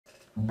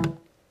All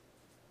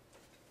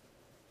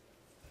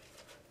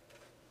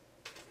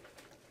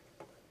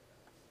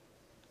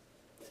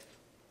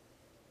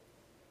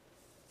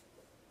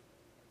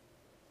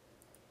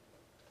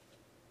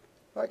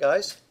right,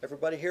 guys,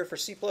 everybody here for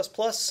C++?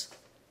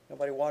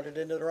 Nobody wandered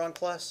into the wrong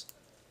class?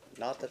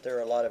 Not that there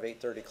are a lot of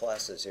 830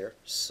 classes here,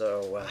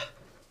 so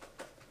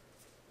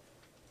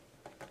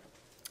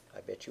I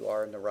bet you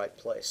are in the right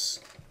place.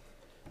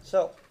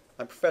 So,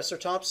 I'm Professor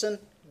Thompson. You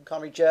can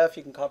call me Jeff,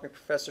 you can call me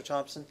Professor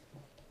Thompson.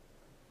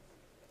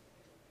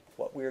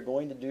 What we're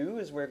going to do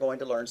is we're going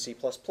to learn C++.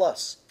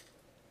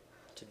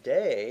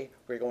 Today,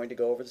 we're going to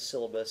go over the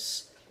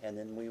syllabus, and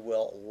then we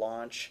will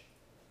launch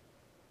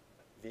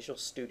Visual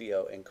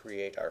Studio and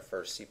create our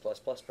first C++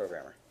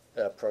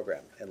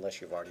 program,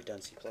 unless you've already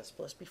done C++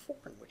 before,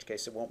 in which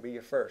case it won't be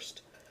your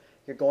first.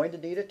 You're going to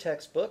need a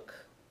textbook.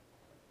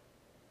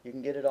 You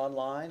can get it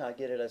online. I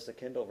get it as the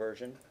Kindle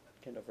version.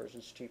 Kindle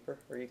version's cheaper,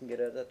 or you can get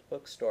it at the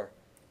bookstore.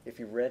 If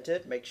you rent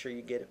it, make sure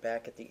you get it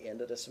back at the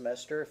end of the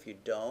semester. If you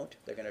don't,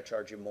 they're going to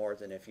charge you more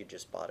than if you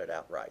just bought it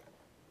outright.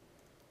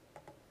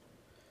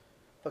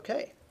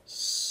 Okay,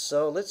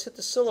 so let's hit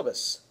the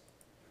syllabus.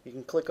 You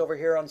can click over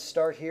here on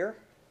Start Here.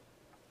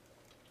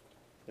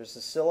 There's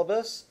the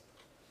syllabus.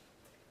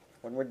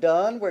 When we're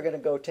done, we're going to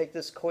go take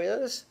this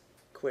quiz.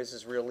 Quiz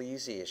is real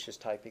easy. It's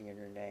just typing in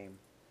your name.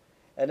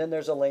 And then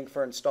there's a link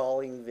for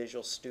installing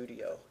Visual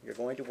Studio. You're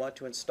going to want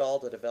to install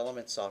the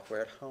development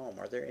software at home.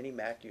 Are there any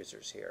Mac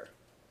users here?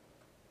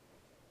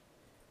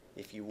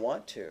 If you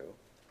want to,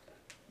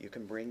 you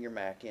can bring your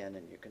Mac in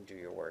and you can do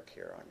your work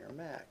here on your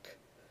Mac.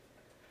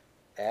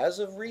 As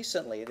of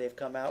recently, they've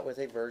come out with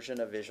a version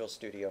of Visual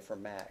Studio for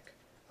Mac.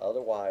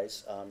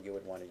 Otherwise, you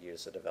would want to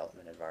use a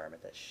development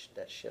environment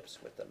that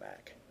ships with the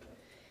Mac.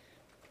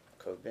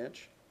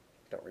 Codebench?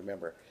 Don't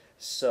remember.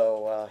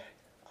 So I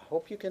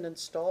hope you can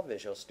install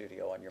Visual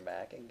Studio on your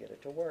Mac and get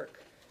it to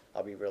work.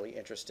 I'll be really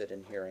interested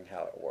in hearing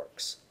how it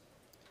works.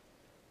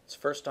 It's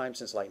the first time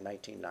since like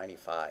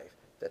 1995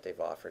 that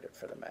they've offered it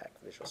for the Mac,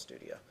 Visual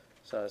Studio.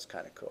 So that's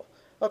kind of cool.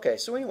 Okay,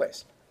 so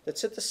anyways,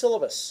 let's hit the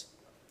syllabus.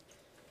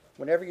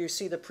 Whenever you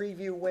see the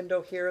preview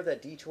window here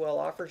that D2L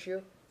offers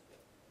you,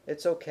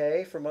 it's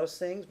okay for most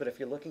things, but if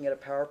you're looking at a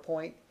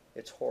PowerPoint,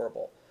 it's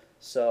horrible.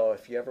 So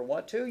if you ever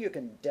want to, you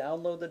can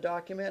download the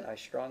document. I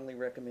strongly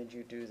recommend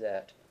you do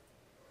that.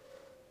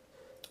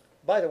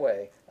 By the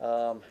way,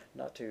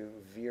 not to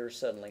veer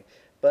suddenly,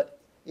 but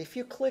if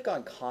you click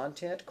on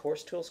Content,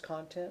 Course Tools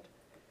Content,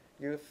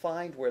 you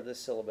find where the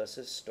syllabus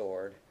is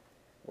stored,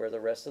 where the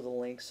rest of the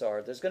links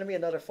are. There's going to be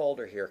another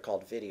folder here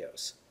called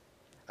Videos.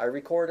 I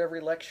record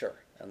every lecture,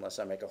 unless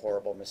I make a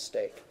horrible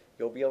mistake.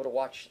 You'll be able to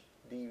watch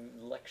the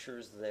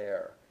lectures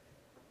there.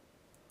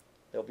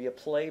 There'll be a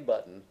play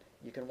button.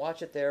 You can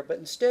watch it there, but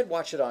instead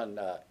watch it on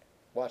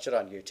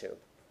YouTube.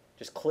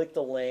 Just click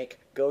the link,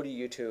 go to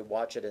YouTube,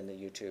 watch it in the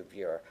YouTube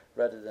viewer,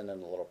 rather than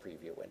in the little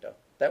preview window.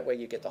 That way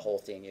you get the whole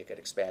thing. You could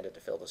expand it to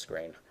fill the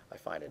screen. I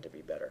find it to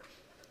be better.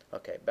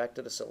 Okay, back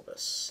to the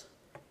syllabus.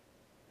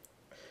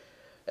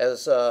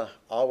 As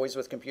always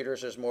with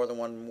computers, there's more than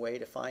one way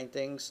to find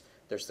things.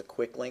 There's the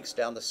quick links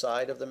down the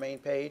side of the main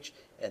page,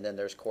 and then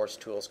there's Course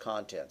Tools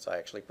Contents. I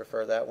actually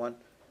prefer that one,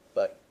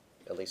 but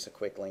at least a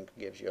quick link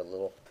gives you a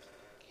little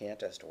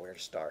hint as to where to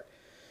start.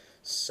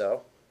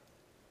 So,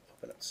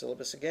 open up the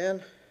syllabus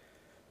again,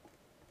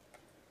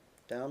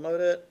 download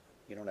it.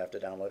 You don't have to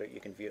download it, you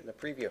can view it in the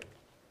preview.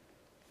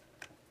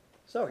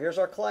 So here's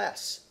our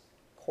class,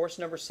 course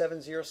number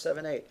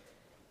 7078.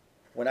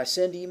 When I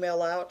send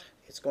email out,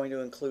 it's going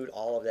to include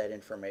all of that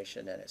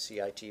information in it,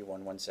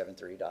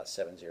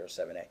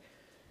 CIT1173.7078.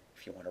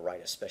 If you want to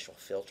write a special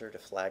filter to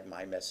flag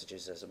my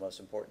messages as the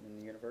most important in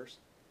the universe,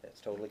 that's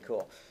totally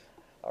cool.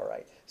 All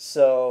right,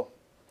 so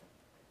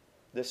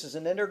this is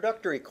an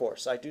introductory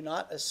course. I do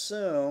not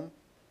assume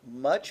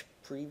much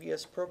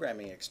previous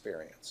programming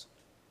experience.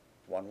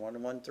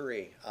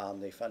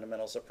 1.1.1.3, the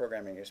fundamentals of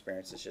programming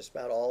experience is just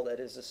about all that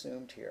is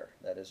assumed here.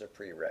 That is a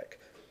prereq.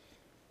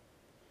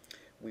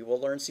 We will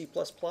learn C++,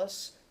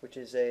 which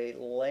is a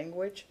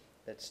language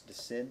that's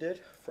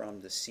descended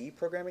from the C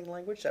programming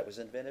language that was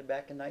invented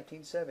back in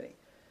 1970.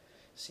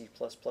 C++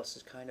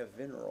 is kind of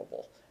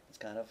venerable. It's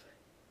kind of,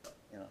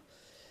 you know,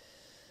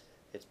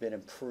 it's been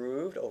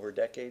improved over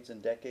decades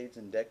and decades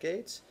and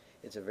decades.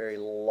 It's a very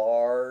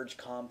large,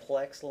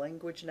 complex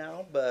language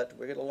now, but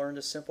we're going to learn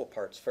the simple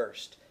parts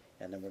first,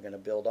 and then we're going to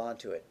build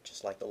onto it,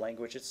 just like the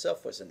language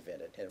itself was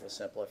invented. It was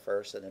simple at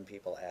first, and then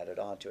people added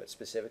onto it.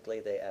 Specifically,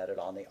 they added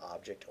on the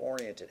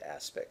object-oriented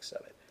aspects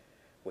of it,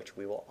 which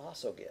we will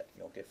also get.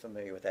 You'll get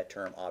familiar with that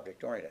term,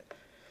 object-oriented.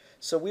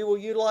 So we will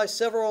utilize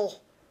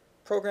several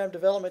program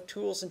development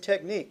tools and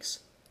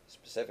techniques.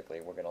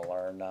 Specifically, we're going to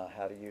learn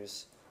how to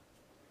use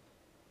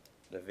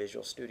the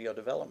Visual Studio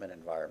development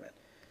environment.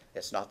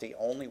 It's not the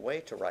only way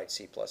to write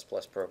C++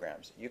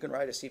 programs. You can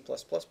write a C++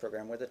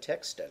 program with a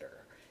text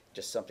editor,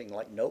 just something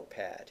like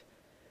Notepad.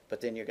 But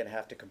then you're going to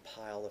have to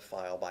compile the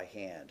file by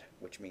hand,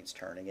 which means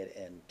turning it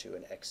into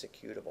an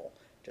executable,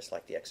 just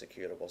like the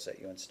executables that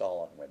you install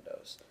on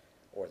Windows.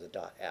 or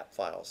the .app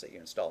files that you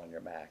install on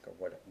your Mac, or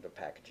what the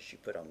packages you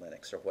put on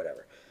Linux or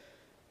whatever.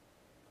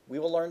 We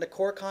will learn the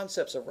core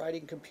concepts of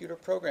writing computer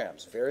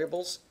programs: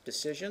 variables,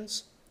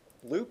 decisions,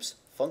 loops,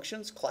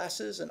 functions,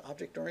 classes, and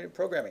object-oriented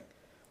programming,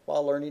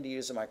 while learning to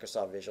use the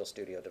Microsoft Visual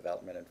Studio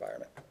development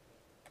environment.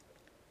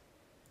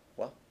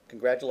 Well,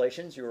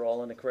 congratulations, you were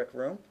all in the correct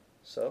room.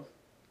 So,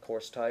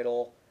 course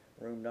title,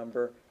 room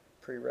number,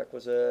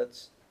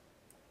 prerequisites.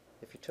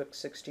 If you took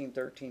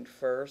 1613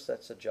 first,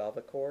 that's a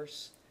Java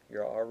course.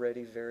 You're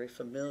already very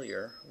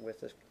familiar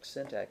with the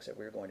syntax that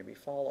we're going to be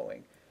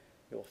following.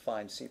 You'll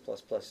find C++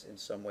 in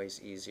some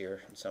ways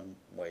easier, in some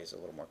ways a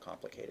little more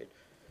complicated.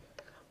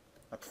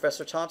 I'm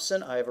Professor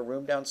Thompson. I have a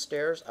room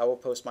downstairs. I will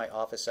post my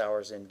office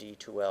hours in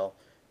D2L.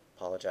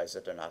 Apologize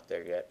that they're not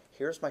there yet.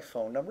 Here's my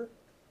phone number.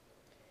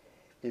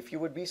 If you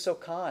would be so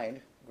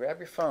kind, grab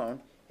your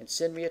phone and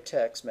send me a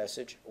text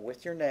message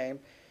with your name,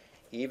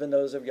 even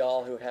those of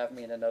y'all who have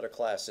me in another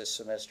class this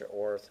semester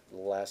or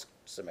last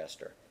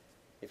semester.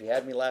 If you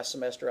had me last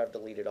semester, I've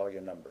deleted all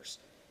your numbers.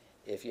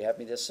 If you have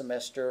me this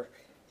semester,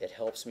 it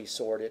helps me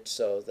sort it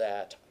so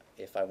that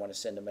if I want to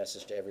send a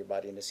message to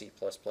everybody in the C++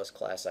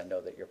 class, I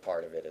know that you're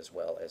part of it as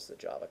well as the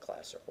Java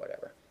class or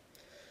whatever.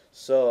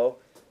 So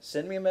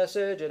send me a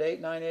message at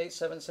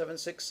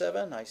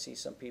 898-7767. I see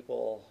some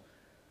people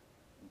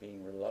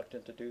being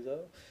reluctant to do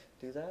that.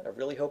 I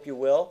really hope you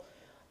will.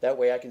 That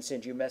way I can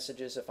send you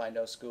messages if I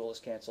know school is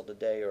canceled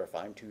today or if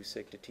I'm too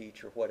sick to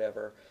teach or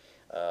whatever.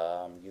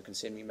 You can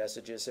send me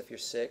messages if you're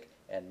sick.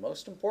 And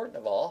most important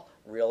of all,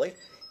 really,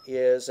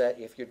 is that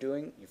if you're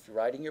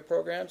writing your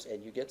programs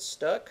and you get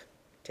stuck,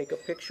 take a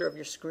picture of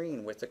your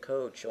screen with the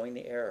code showing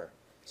the error.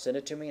 Send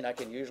it to me and I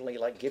can usually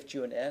gift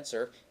you an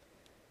answer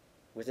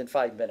within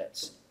 5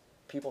 minutes.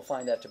 People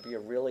find that to be a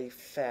really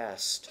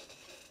fast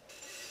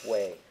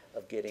way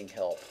of getting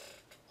help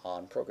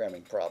on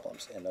programming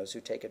problems, and those who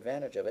take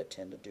advantage of it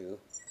tend to do.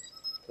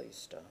 Please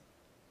stop.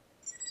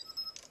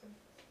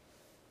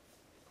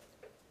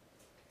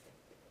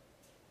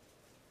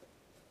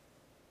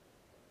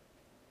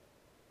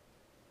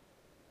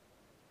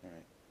 All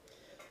right.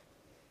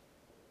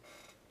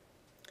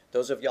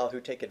 Those of y'all who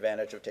take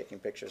advantage of taking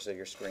pictures of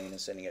your screen and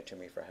sending it to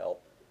me for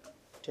help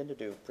tend to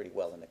do pretty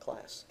well in the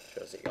class.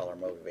 Shows that y'all are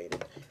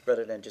motivated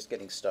rather than just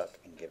getting stuck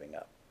and giving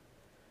up.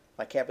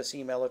 My campus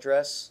email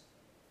address,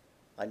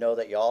 I know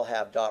that y'all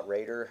have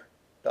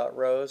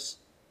 .rater.rose.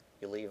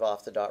 You leave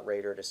off the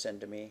 .rater to send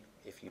to me.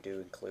 If you do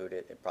include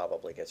it, it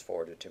probably gets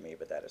forwarded to me,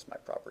 but that is my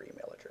proper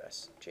email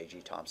address,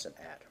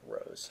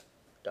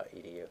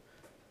 jgthompson@rose.edu.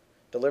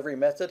 Delivery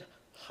method,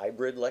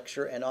 hybrid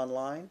lecture and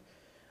online.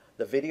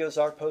 The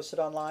videos are posted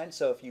online,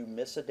 so if you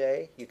miss a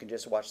day, you can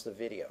just watch the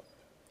video.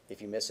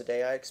 If you miss a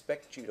day, I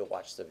expect you to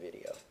watch the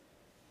video.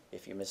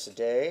 If you miss a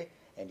day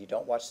and you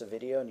don't watch the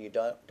video and you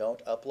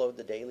don't upload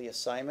the daily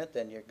assignment,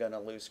 then you're going to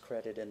lose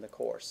credit in the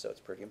course. So it's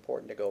pretty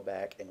important to go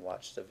back and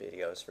watch the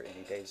videos for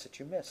any days that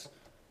you miss.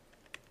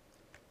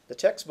 The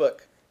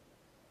textbook.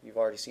 You've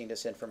already seen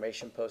this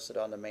information posted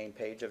on the main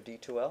page of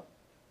D2L.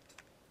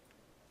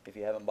 If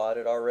you haven't bought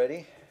it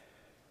already,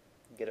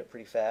 get it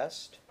pretty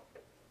fast.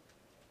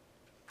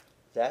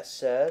 That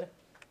said,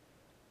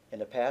 in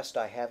the past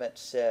I haven't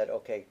said,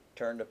 okay,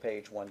 turn to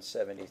page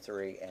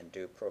 173 and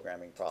do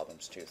programming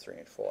problems 2, 3,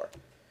 and 4.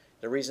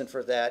 The reason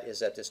for that is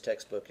that this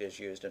textbook is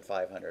used in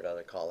 500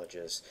 other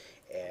colleges,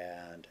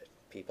 and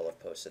people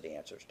have posted the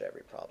answers to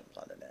every problem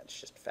on the net.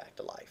 It's just a fact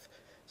of life.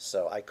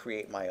 So I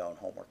create my own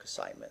homework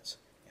assignments.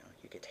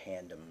 You get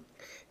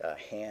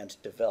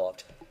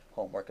hand-developed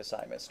homework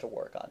assignments to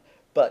work on.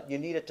 But you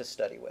need it to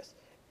study with.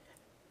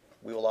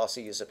 We will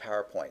also use the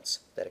PowerPoints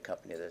that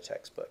accompany the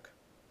textbook.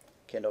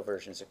 Kindle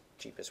version is the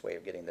cheapest way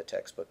of getting the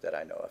textbook that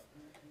I know of.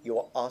 You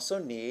will also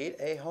need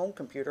a home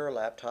computer or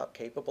laptop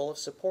capable of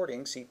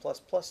supporting C++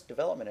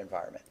 development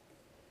environment.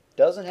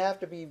 Doesn't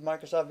have to be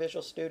Microsoft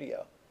Visual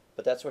Studio,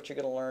 but that's what you're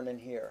going to learn in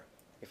here.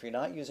 If you're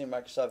not using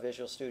Microsoft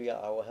Visual Studio,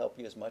 I will help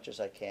you as much as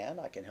I can.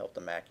 I can help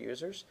the Mac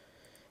users.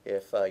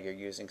 If you're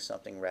using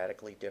something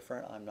radically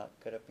different, I'm not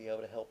going to be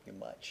able to help you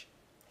much,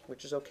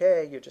 which is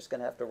okay. You're just going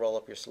to have to roll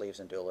up your sleeves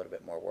and do a little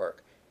bit more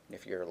work. And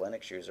if you're a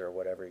Linux user or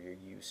whatever, you're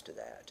used to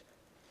that.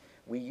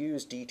 We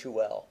use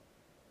D2L.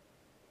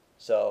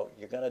 So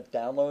you're going to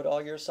download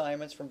all your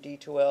assignments from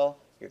D2L.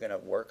 You're going to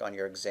work on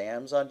your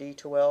exams on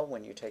D2L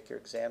when you take your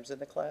exams in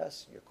the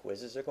class. Your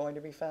quizzes are going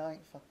to be found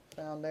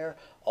there.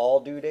 All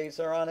due dates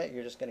are on it.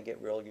 You're just going to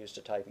get real used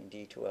to typing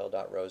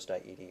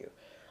d2l.rose.edu.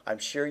 I'm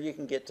sure you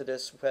can get to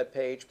this web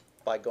page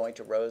by going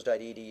to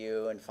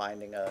rose.edu and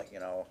finding a,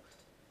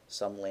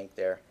 some link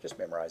there. Just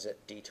memorize it,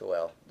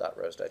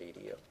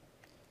 d2l.rose.edu.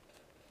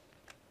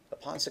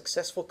 Upon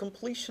successful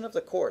completion of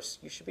the course,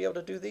 you should be able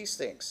to do these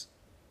things.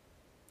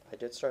 I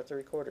did start the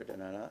recorder,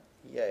 did I not?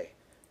 Yay.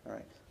 All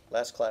right.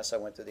 Last class I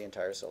went through the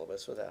entire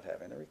syllabus without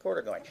having the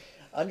recorder going.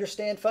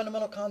 Understand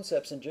fundamental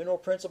concepts and general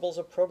principles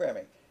of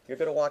programming. You're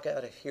going to walk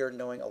out of here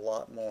knowing a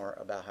lot more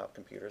about how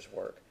computers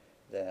work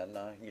than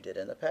you did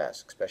in the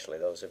past, especially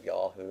those of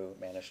y'all who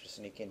managed to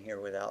sneak in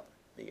here without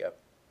the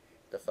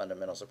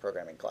fundamentals of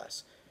programming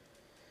class.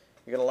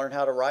 You're going to learn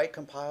how to write,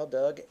 compile,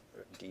 debug,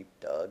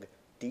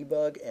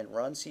 and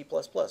run C++.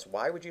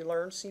 Why would you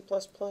learn C++?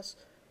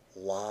 A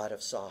lot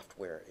of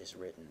software is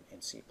written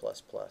in C++.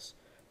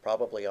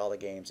 Probably all the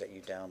games that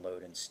you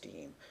download in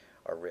Steam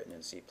are written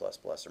in C++, or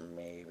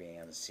maybe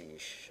in C#,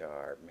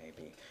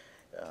 maybe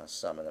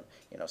some of them.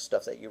 You know,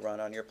 stuff that you run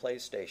on your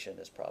PlayStation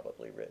is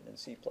probably written in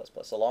C++.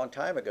 A long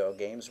time ago,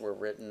 games were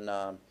written,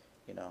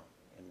 you know,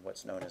 in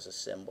what's known as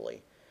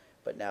assembly.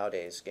 But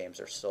nowadays, games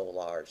are so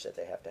large that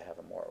they have to have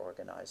a more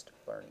organized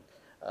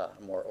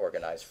more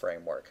organized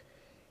framework.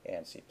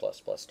 And C++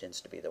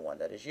 tends to be the one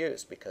that is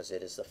used because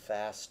it is the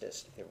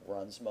fastest. It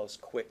runs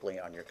most quickly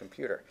on your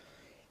computer.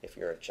 If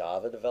you're a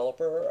Java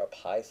developer or a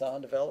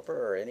Python developer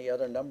or any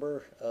other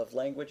number of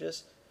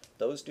languages,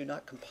 those do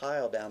not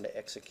compile down to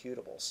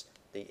executables.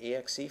 The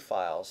exe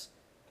files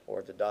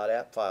or the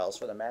 .app files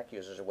for the Mac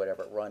users or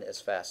whatever run as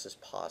fast as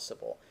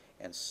possible.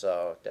 And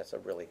so that's a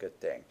really good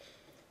thing.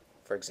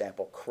 For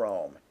example,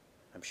 Chrome,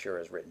 I'm sure,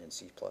 is written in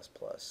C++.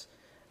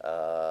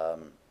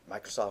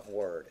 Microsoft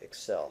Word,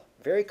 Excel,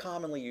 very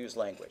commonly used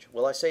language.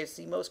 Will I say it's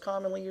the most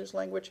commonly used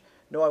language?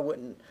 No, I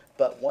wouldn't.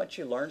 But once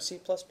you learn C++,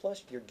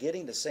 you're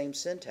getting the same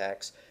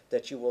syntax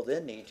that you will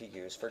then need to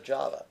use for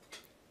Java.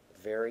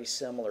 Very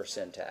similar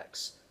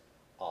syntax.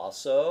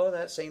 Also,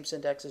 that same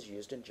syntax is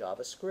used in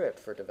JavaScript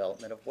for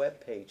development of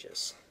web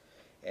pages,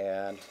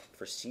 and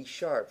for C#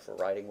 for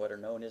writing what are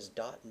known as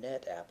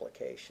 .NET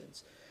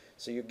applications.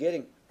 So you're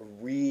getting a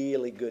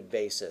really good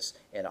basis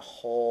in a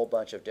whole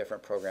bunch of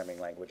different programming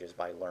languages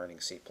by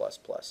learning C++.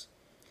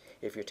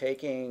 If you're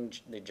taking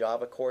the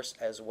Java course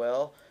as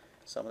well,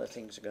 some of the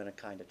things are going to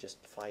kind of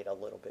just fight a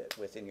little bit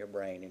within your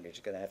brain, and you're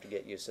just going to have to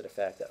get used to the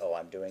fact that, oh,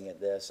 I'm doing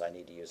this, I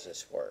need to use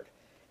this word,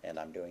 and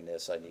I'm doing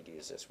this, I need to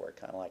use this word.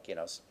 Kind of like, you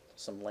know,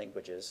 some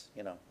languages,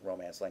 you know,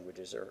 Romance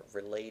languages are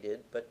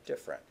related but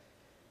different.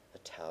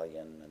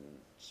 Italian and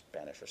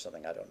Spanish or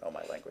something, I don't know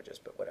my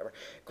languages, but whatever.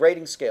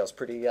 Grading scales,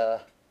 pretty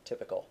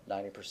typical.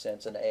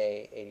 90%'s an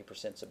A,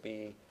 80%'s a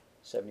B,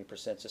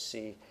 70%'s a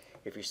C.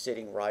 If you're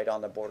sitting right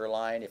on the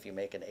borderline, if you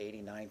make an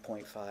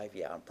 89.5,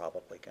 yeah, I'm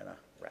probably going to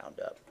round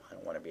up. I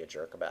don't want to be a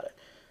jerk about it.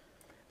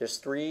 There's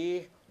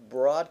 3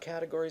 broad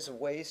categories of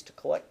ways to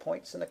collect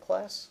points in a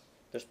class.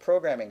 There's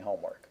programming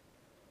homework.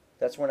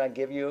 That's when I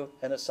give you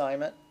an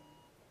assignment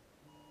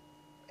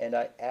and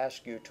I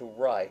ask you to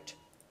write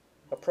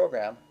a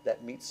program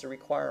that meets the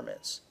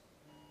requirements.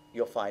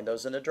 You'll find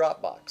those in a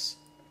Dropbox.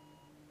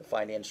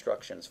 Find the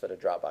instructions for the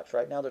Dropbox.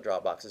 Right now the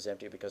Dropbox is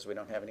empty because we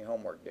don't have any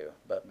homework due,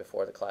 but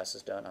before the class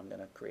is done I'm going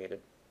to create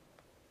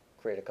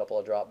a couple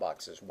of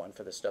Dropboxes, one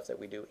for the stuff that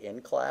we do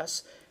in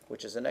class,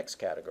 which is the next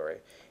category,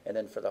 and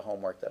then for the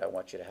homework that I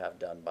want you to have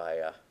done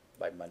by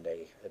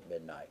Monday at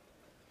midnight.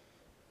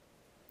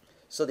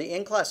 So the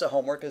in-class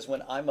homework is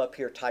when I'm up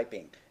here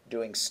typing,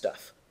 doing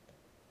stuff.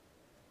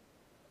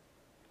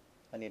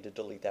 I need to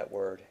delete that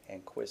word,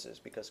 and quizzes,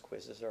 because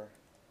quizzes are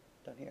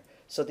done here.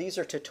 So these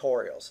are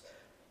tutorials.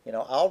 You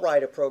know, I'll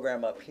write a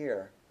program up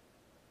here,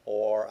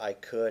 or I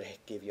could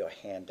give you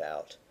a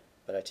handout,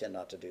 but I tend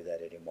not to do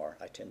that anymore.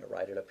 I tend to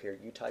write it up here.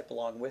 You type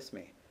along with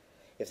me.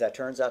 If that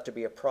turns out to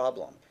be a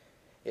problem,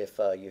 if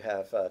you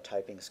have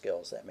typing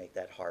skills that make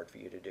that hard for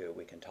you to do,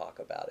 we can talk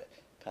about it.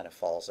 Kind of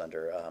falls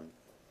under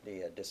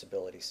the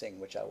disability thing,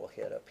 which I will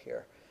hit up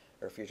here.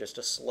 Or if you're just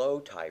a slow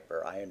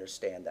typer, I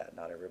understand that.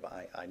 Not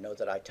everybody. I know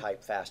that I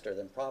type faster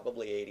than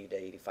probably 80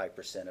 to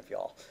 85% of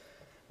y'all.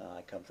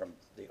 I come from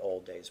the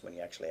old days when you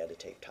actually had to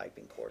take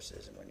typing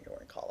courses and when you were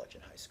in college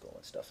and high school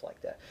and stuff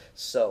like that.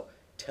 So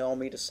tell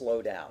me to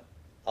slow down.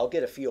 I'll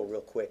get a feel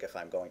real quick if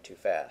I'm going too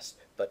fast,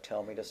 but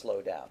tell me to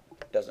slow down.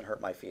 It doesn't hurt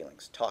my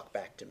feelings. Talk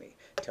back to me.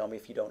 Tell me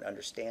if you don't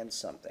understand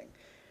something.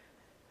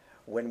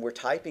 When we're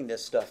typing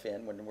this stuff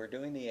in, when we're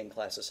doing the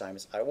in-class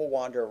assignments, I will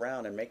wander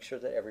around and make sure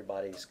that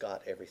everybody's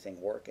got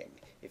everything working.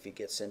 If you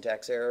get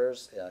syntax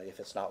errors, if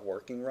it's not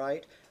working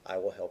right, I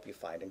will help you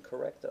find and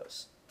correct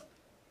those.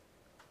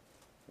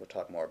 We'll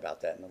talk more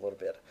about that in a little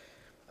bit.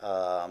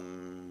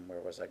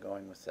 Where was I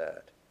going with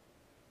that?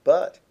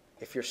 But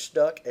if you're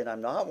stuck and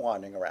I'm not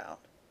wandering around,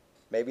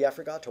 maybe I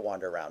forgot to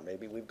wander around.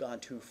 Maybe we've gone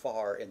too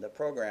far in the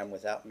program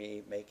without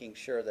me making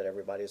sure that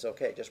everybody's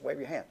okay. Just wave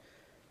your hand.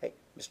 Hey,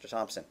 Mr.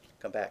 Thompson,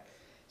 come back.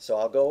 So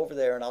I'll go over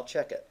there and I'll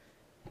check it.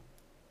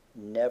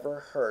 Never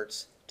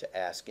hurts to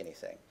ask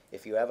anything.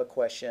 If you have a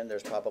question,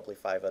 there's probably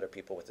 5 other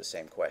people with the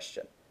same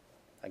question.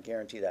 I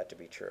guarantee that to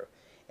be true.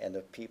 And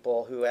the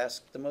people who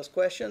ask the most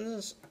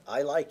questions,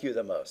 I like you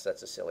the most.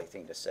 That's a silly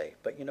thing to say,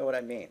 but you know what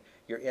I mean.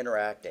 You're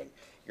interacting.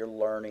 You're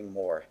learning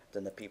more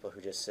than the people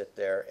who just sit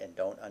there and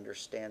don't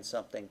understand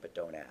something but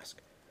don't ask.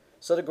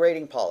 So the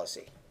grading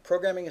policy.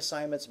 Programming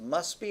assignments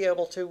must be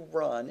able to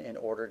run in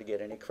order to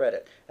get any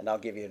credit. And I'll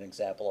give you an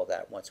example of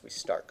that once we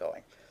start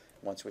going.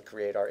 Once we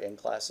create our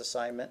in-class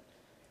assignment,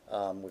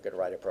 we're going to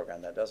write a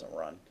program that doesn't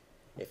run.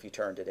 If you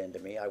turned it into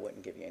me, I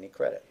wouldn't give you any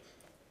credit.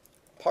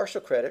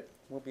 Partial credit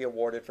will be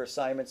awarded for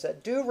assignments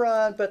that do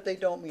run, but they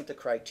don't meet the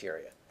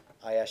criteria.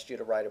 I asked you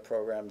to write a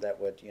program that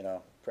would, you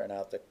know, print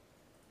out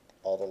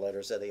all the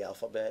letters of the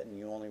alphabet, and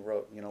you only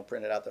wrote, you know,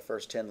 printed out the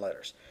first 10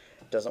 letters.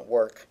 It doesn't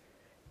work.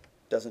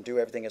 doesn't do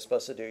everything it's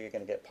supposed to do, you're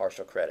going to get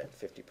partial credit,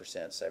 50%,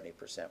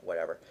 70%,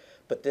 whatever.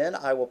 But then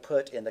I will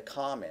put in the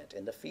comment,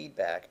 in the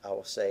feedback, I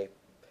will say,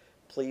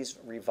 please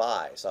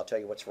revise. I'll tell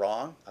you what's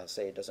wrong. I'll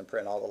say it doesn't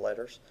print all the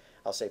letters.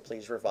 I'll say,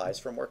 please revise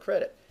for more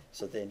credit.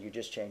 So then you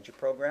just change your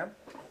program,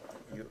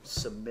 you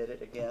submit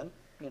it again,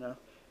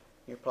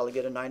 you probably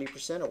get a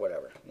 90% or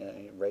whatever,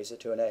 you raise it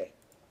to an A.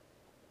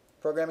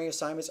 Programming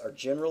assignments are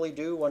generally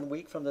due 1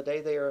 week from the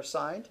day they are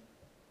assigned,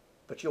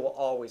 but you will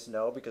always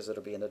know because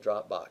it'll be in the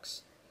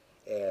Dropbox.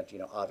 And,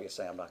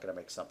 obviously I'm not going to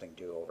make something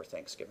due over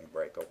Thanksgiving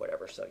break or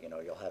whatever, so,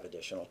 you'll have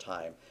additional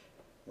time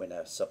when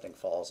something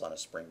falls on a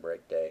spring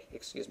break day,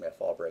 a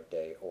fall break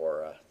day,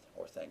 or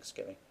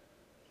Thanksgiving.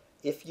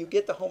 If you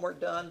get the homework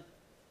done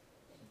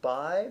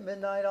by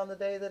midnight on the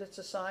day that it's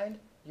assigned,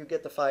 you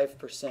get the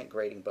 5%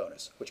 grading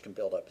bonus, which can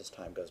build up as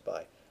time goes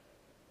by.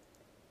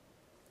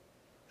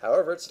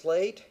 However, it's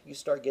late, you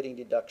start getting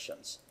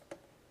deductions.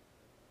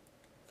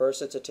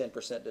 First, it's a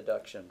 10%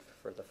 deduction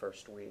for the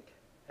first week.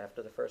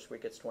 After the first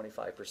week, it's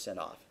 25%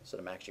 off. So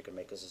the max you can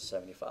make is a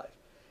 75.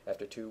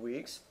 After 2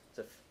 weeks,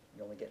 you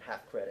only get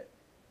half credit.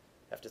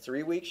 After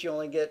 3 weeks, you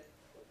only get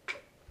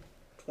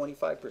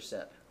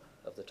 25%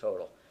 of the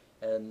total.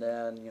 And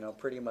then,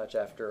 pretty much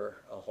after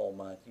a whole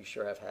month, you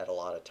sure have had a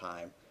lot of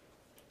time.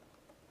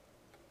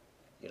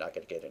 You're not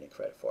going to get any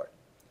credit for it.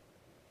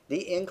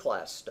 The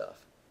in-class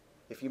stuff.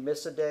 If you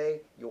miss a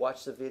day, you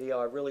watch the video,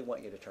 I really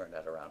want you to turn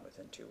that around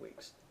within 2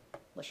 weeks.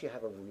 Unless you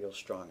have a real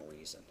strong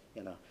reason,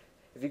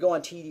 If you go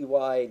on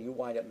TDY and you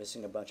wind up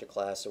missing a bunch of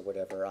class or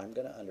whatever, I'm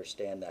going to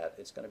understand that.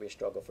 It's going to be a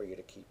struggle for you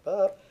to keep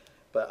up,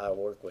 but I'll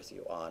work with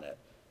you on it.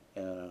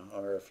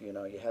 Or if you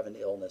have an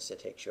illness that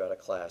takes you out of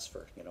class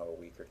for a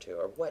week or two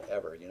or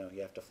whatever,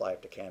 you have to fly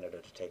up to Canada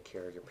to take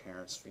care of your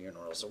parents'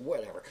 funerals or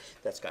whatever.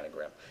 That's kind of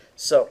grim.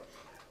 So,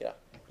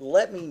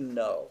 let me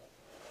know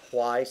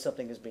why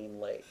something is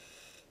being late,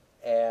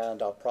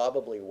 and I'll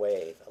probably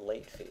waive a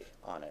late fee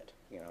on it,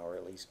 or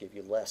at least give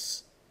you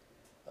less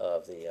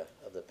of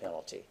the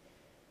penalty.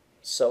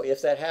 So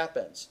if that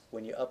happens,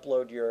 when you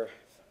upload your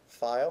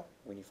file,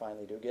 when you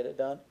finally do get it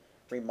done,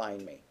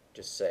 remind me.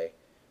 Just say,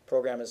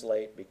 program is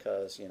late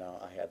because,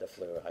 I had the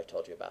flu. I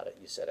told you about it.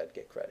 You said I'd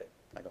get credit.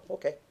 I go,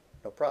 okay,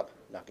 no problem.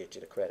 I'll get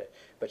you the credit.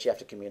 But you have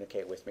to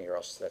communicate with me or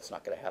else that's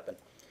not going to happen.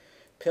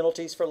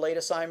 Penalties for late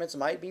assignments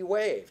might be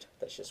waived.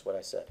 That's just what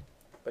I said.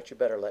 But you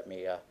better let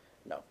me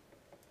know.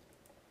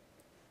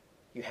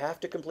 You have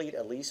to complete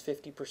at least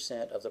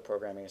 50% of the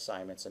programming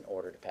assignments in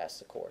order to pass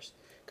the course.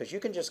 Because you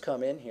can just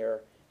come in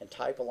here and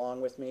type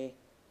along with me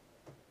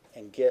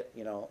and get,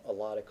 a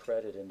lot of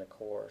credit in the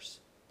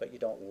course, but you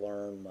don't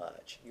learn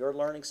much. You're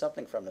learning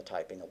something from the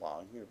typing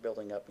along. You're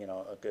building up,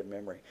 a good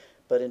memory.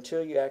 But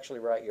until you actually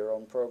write your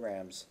own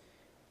programs,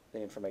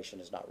 the information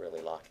is not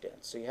really locked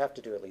in. So you have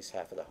to do at least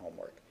half of the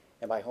homework.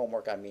 And by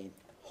homework, I mean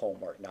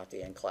homework, not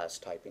the in-class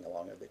typing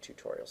along of the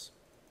tutorials.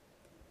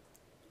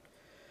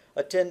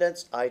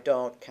 Attendance, I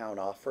don't count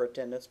off for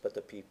attendance, but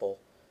the people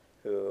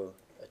who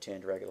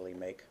attend regularly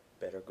make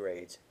better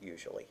grades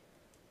usually.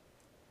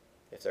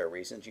 If there are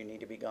reasons you need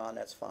to be gone,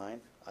 that's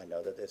fine. I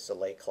know that it's a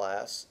late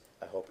class.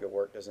 I hope your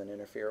work doesn't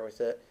interfere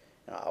with it.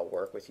 And I'll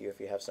work with you if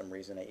you have some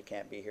reason that you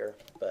can't be here.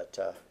 But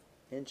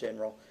in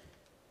general,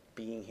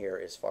 being here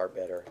is far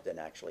better than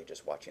actually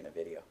just watching a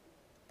video.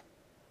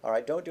 All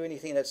right, don't do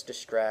anything that's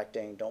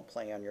distracting. Don't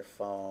play on your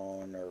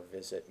phone or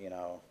visit,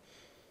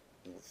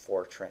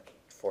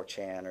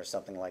 4chan or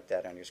something like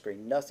that on your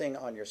screen. Nothing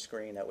on your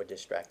screen that would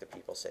distract the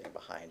people sitting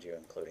behind you,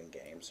 including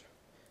games.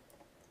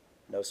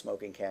 No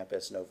smoking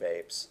campus, no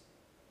vapes.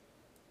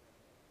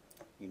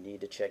 You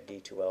need to check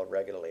D2L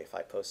regularly. If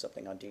I post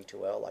something on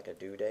D2L, like a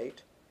due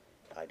date,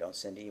 I don't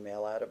send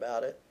email out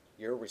about it.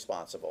 You're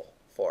responsible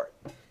for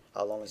it.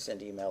 I'll only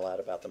send email out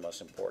about the most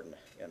important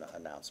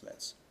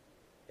announcements.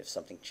 If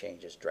something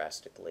changes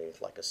drastically,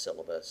 like a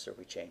syllabus, or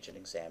we change an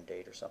exam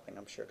date or something,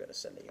 I'm sure going to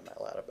send an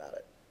email out about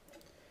it.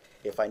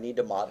 If I need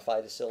to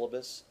modify the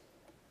syllabus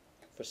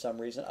for some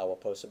reason, I will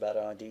post about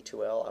it on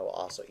D2L. I will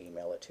also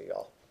email it to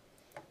y'all,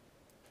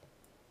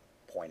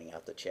 pointing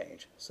out the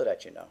change so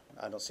that you know.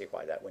 I don't see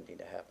why that wouldn't need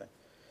to happen.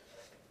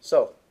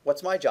 So,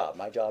 what's my job?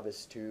 My job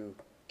is to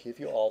give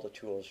you all the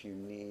tools you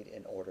need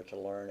in order to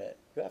learn it.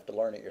 You have to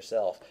learn it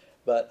yourself,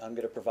 but I'm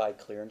going to provide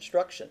clear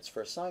instructions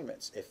for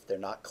assignments. If they're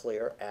not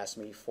clear, ask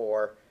me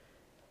for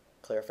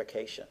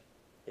clarification.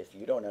 If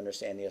you don't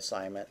understand the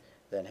assignment,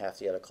 then half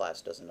the other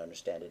class doesn't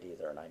understand it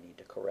either, and I need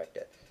to correct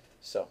it.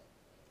 So,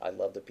 I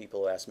love the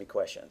people who ask me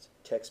questions.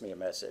 Text me a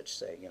message,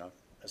 say,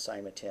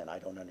 assignment 10, I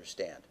don't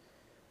understand.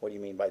 What do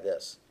you mean by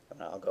this?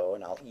 And I'll go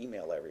and I'll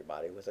email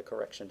everybody with a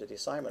correction to the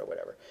assignment or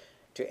whatever.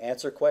 To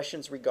answer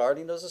questions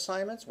regarding those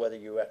assignments, whether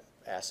you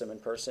ask them in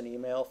person,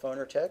 email, phone,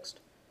 or text,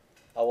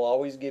 I will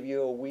always give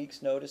you a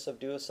week's notice of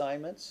due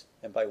assignments.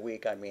 And by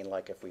week, I mean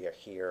like if we are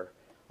here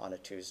on a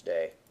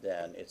Tuesday,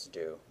 then it's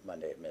due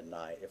Monday at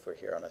midnight. If we're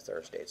here on a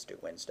Thursday, it's due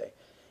Wednesday.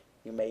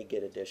 You may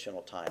get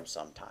additional time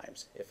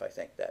sometimes if I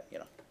think that,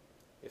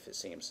 if it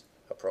seems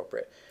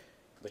appropriate.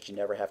 But you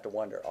never have to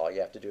wonder. All you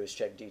have to do is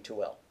check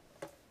D2L.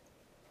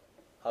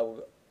 I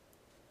will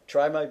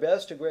Try my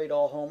best to grade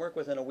all homework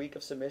within a week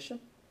of submission.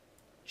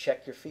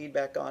 Check your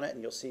feedback on it,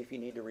 and you'll see if you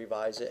need to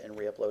revise it and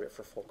re-upload it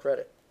for full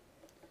credit.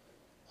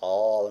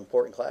 All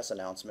important class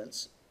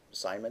announcements,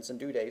 assignments, and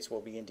due dates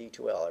will be in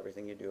D2L.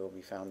 Everything you do will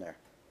be found there.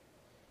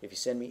 If you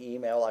send me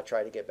email, I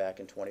try to get back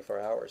in 24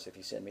 hours. If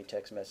you send me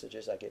text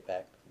messages, I get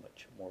back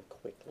much more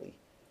quickly.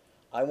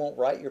 I won't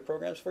write your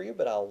programs for you,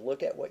 but I'll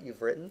look at what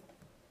you've written.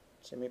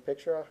 Send me a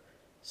picture,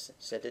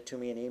 send it to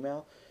me in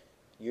email.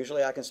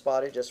 Usually I can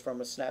spot it just from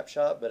a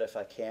snapshot, but if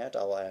I can't,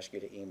 I'll ask you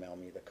to email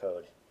me the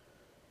code.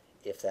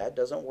 If that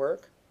doesn't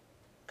work,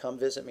 come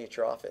visit me at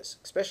your office,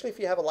 especially if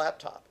you have a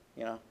laptop.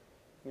 You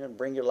can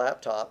bring your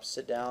laptop,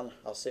 sit down,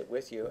 I'll sit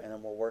with you, and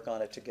then we'll work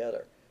on it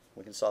together.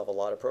 We can solve a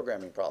lot of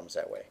programming problems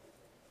that way.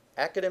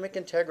 Academic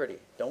integrity.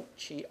 Don't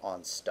cheat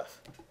on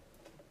stuff.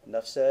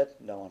 Enough said?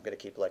 No, I'm going to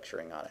keep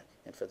lecturing on it.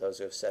 And for those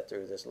who have sat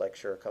through this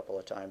lecture a couple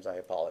of times, I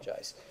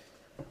apologize.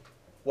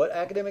 What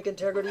academic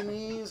integrity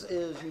means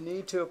is you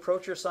need to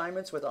approach your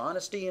assignments with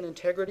honesty and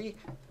integrity,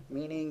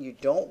 meaning you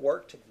don't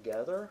work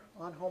together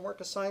on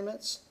homework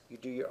assignments, you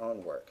do your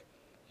own work.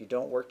 You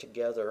don't work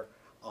together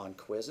on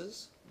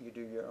quizzes, you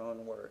do your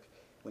own work.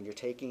 When you're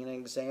taking an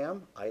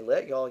exam, I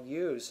let y'all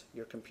use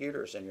your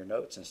computers and your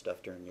notes and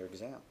stuff during your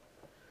exam.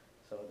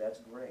 So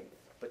that's great.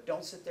 But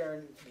don't sit there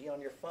and be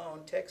on your phone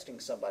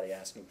texting somebody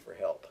asking for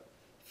help.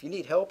 If you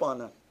need help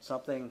on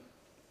something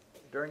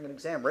during an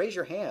exam, raise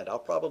your hand. I'll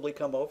probably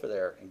come over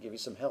there and give you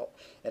some help.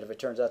 And if it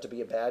turns out to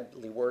be a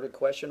badly worded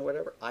question or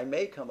whatever, I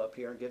may come up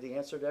here and give the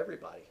answer to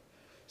everybody.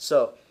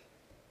 So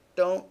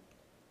don't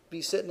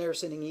be sitting there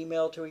sending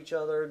email to each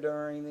other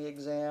during the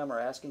exam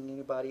or asking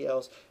anybody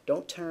else.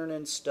 Don't turn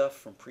in stuff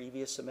from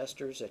previous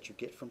semesters that you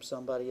get from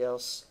somebody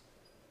else.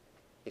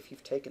 If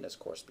you've taken this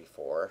course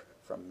before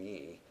from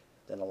me,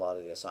 then a lot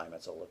of the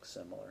assignments will look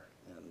similar.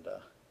 And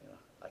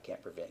I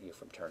can't prevent you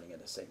from turning in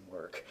the same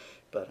work,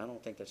 but I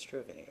don't think that's true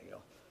of any of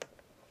y'all.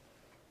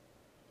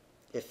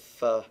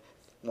 If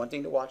one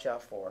thing to watch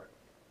out for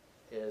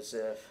is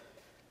if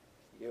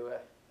you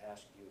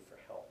ask you for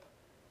help,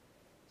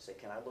 say,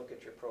 can I look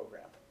at your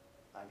program?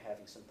 I'm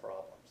having some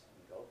problems.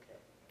 And you go, okay.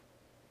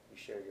 You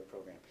share your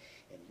program,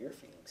 and you're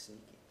feeling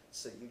sneaky,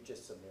 so you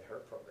just submit her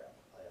program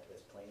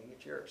as claiming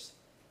it's yours.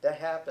 That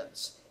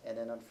happens, and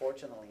then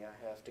unfortunately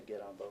I have to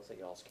get on both of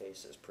y'all's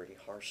cases pretty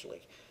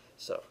harshly.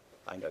 So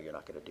I know you're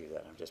not going to do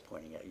that. I'm just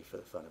pointing at you for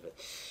the fun of it.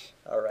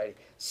 All right.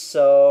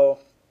 So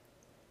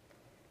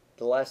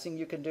the last thing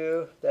you can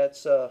do,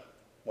 that's,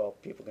 well,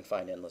 people can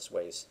find endless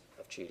ways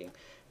of cheating.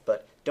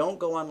 But don't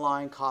go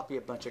online, copy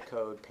a bunch of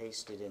code,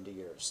 paste it into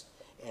yours,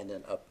 and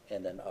then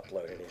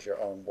upload it as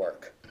your own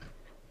work.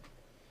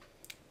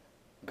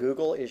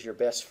 Google is your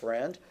best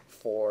friend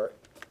for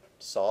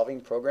solving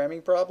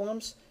programming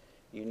problems.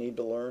 You need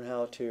to learn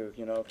how to,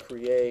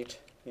 create,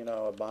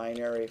 a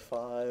binary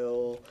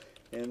file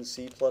in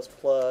C++.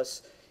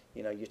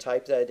 You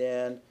type that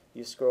in,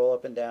 you scroll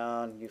up and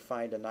down, you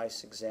find a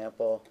nice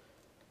example,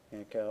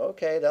 and go,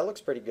 okay, that looks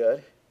pretty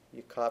good.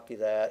 You copy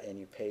that and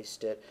you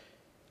paste it.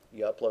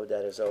 You upload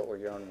that as though it were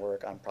your own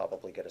work. I'm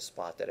probably going to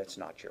spot that it's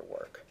not your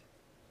work,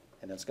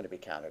 and it's going to be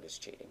counted as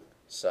cheating.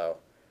 So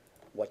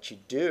what you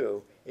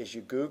do is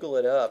you Google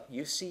it up,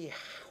 you see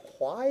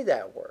why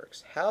that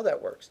works, how that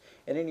works,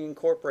 and then you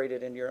incorporate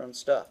it in your own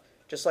stuff.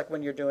 Just like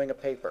when you're doing a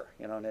paper,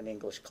 in an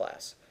English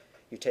class.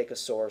 You take a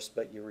source,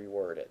 but you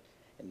reword it,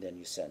 and then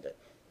you send it.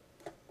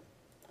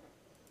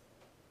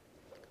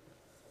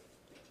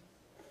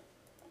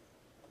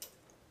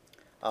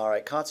 All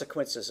right,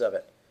 consequences of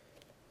it.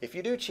 If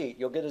you do cheat,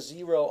 you'll get a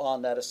 0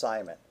 on that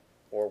assignment,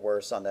 or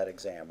worse on that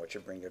exam, which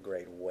would bring your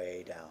grade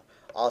way down.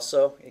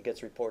 Also, it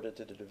gets reported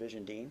to the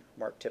division dean,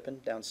 Mark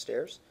Tippin,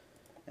 downstairs,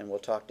 and we'll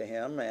talk to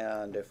him,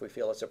 and if we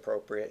feel it's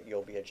appropriate,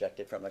 you'll be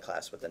ejected from the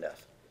class with an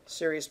F.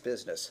 Serious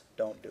business.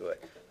 Don't do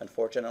it.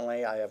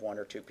 Unfortunately, I have 1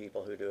 or 2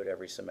 people who do it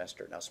every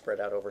semester. Now,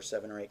 spread out over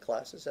 7 or 8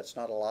 classes, that's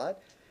not a lot.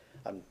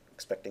 I'm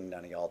expecting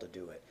none of y'all to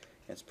do it.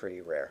 It's pretty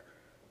rare.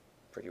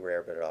 Pretty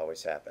rare, but it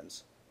always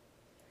happens.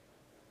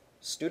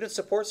 Student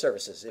support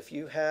services. If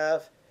you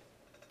have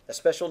a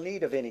special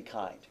need of any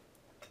kind,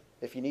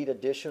 if you need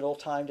additional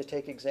time to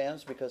take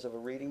exams because of a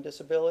reading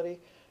disability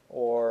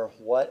or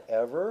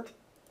whatever,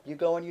 you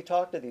go and you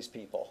talk to these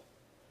people.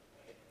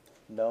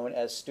 Known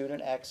as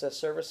Student Access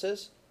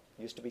Services,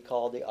 used to be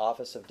called the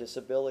Office of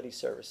Disability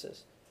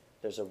Services.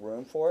 There's a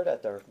room for it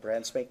at the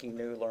brand spanking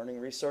new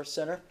Learning Resource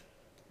Center.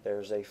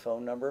 There's a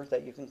phone number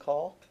that you can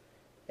call.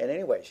 And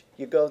anyways,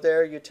 you go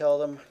there, you tell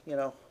them,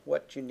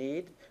 what you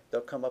need.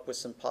 They'll come up with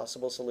some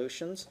possible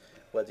solutions,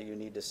 whether you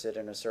need to sit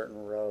in a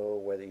certain row,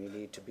 whether you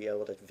need to be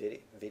able to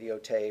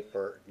videotape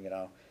or,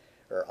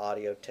 or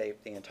audio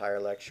tape the entire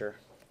lecture.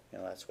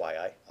 That's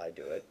why I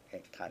do it.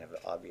 It kind of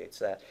obviates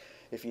that.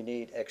 If you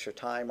need extra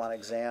time on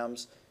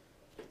exams,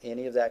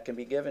 any of that can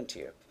be given to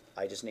you.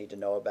 I just need to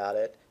know about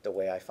it. The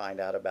way I find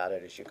out about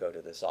it is you go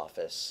to this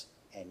office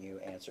and you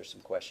answer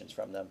some questions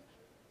from them,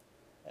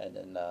 and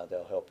then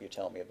they'll help you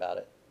tell me about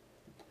it.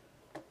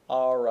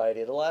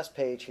 Alrighty, the last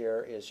page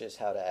here is just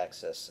how to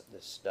access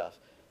this stuff.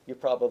 You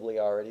probably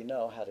already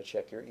know how to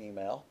check your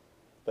email,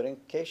 but in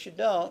case you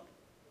don't,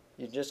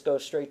 You just go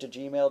straight to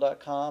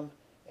gmail.com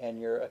and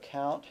your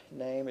account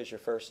name is your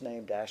first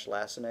name dash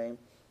last name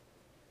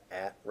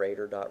at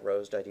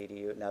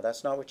raider.rose.edu. Now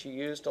that's not what you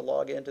use to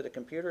log into the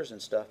computers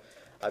and stuff.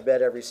 I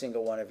bet every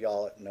single one of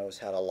y'all knows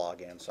how to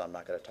log in, so I'm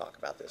not going to talk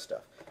about this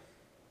stuff.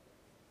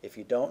 If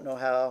you don't know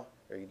how,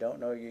 or you don't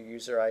know your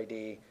user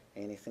ID,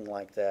 anything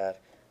like that,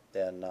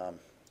 then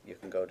you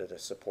can go to the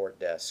support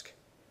desk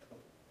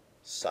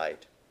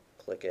site,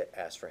 click it,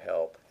 ask for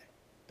help.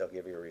 They'll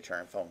give you a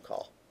return phone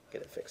call,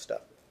 get it fixed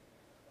up.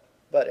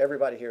 But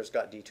everybody here's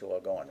got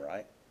D2O going,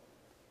 right?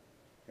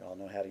 You all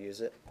know how to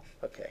use it?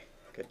 Okay,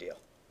 good deal.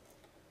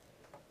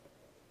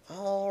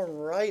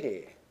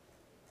 Alrighty.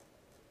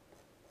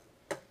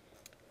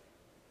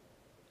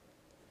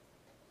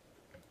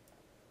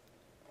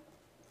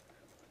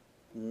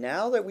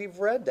 Now that we've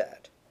read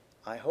that,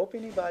 I hope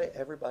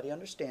everybody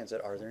understands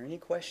it. Are there any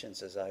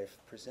questions as I've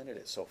presented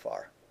it so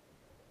far?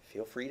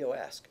 Feel free to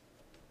ask.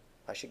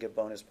 I should give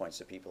bonus points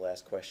to people who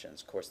ask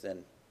questions. Of course,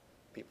 then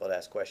people that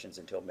ask questions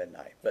until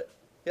midnight. But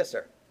yes,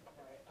 sir. All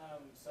right.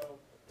 So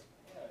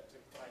I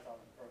took Python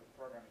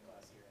programming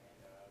class here,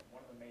 and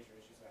one of the major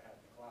issues I had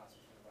in the class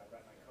was when I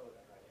write my code,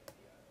 I'd write it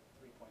in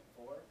the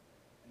 3.4,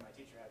 and my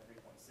teacher had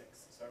 3.6.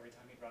 So every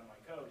time he'd run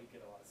my code, he'd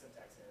get a lot of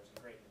syntax errors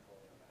and grade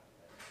control on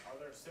that. Are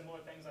there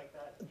similar things like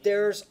that?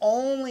 There's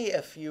only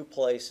a few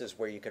places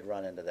where you could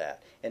run into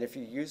that. And if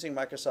you're using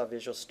Microsoft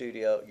Visual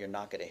Studio, you're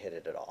not going to hit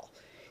it at all.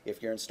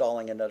 If you're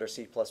installing another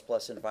C++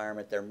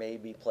 environment, there may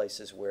be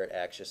places where it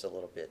acts just a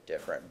little bit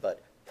different,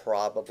 but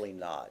probably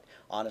not.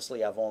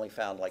 Honestly, I've only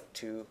found like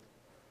 2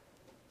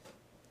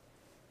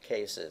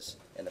 cases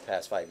in the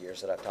past 5 years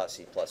that I've taught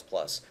C++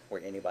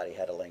 where anybody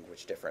had a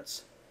language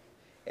difference.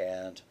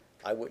 And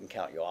I wouldn't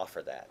count you off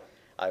for that.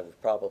 I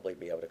would probably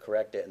be able to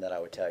correct it, and then I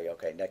would tell you,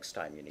 okay, next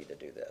time you need to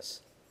do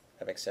this.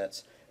 That makes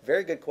sense?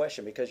 Very good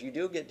question, because you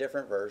do get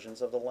different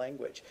versions of the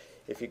language.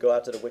 If you go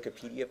out to the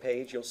Wikipedia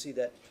page, you'll see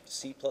that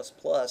C++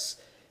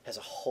 has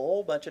a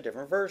whole bunch of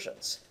different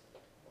versions.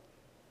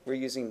 We're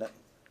using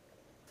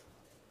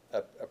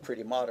a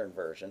pretty modern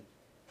version.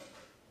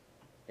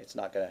 It's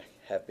not going to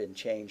have been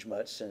changed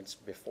much since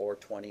before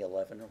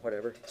 2011 or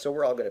whatever, so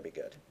we're all going to be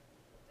good.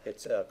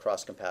 It's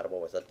cross-compatible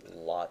with a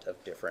lot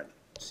of different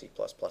C++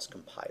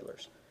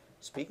 compilers.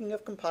 Speaking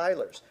of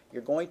compilers,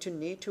 you're going to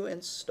need to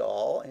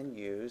install and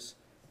use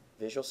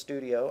Visual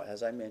Studio,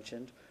 as I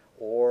mentioned,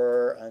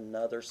 or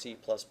another C++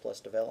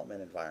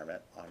 development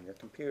environment on your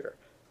computer.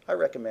 I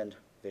recommend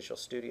Visual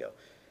Studio.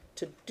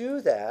 To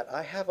do that,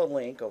 I have a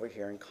link over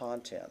here in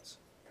Contents.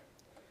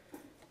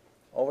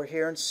 Over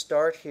here in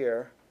Start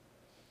Here,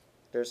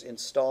 there's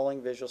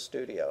Installing Visual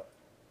Studio.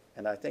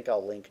 And I think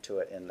I'll link to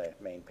it in the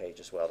main page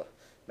as well to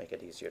make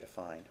it easier to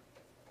find.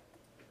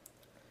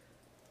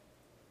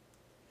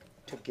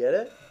 To get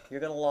it, you're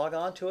going to log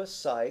on to a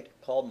site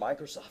called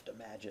Microsoft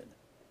Imagine.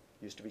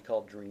 Used to be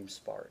called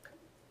DreamSpark.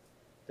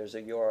 There's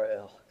a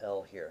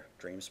URL here,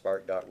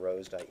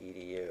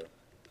 dreamspark.rose.edu.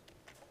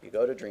 You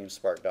go to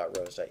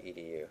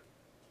dreamspark.rose.edu.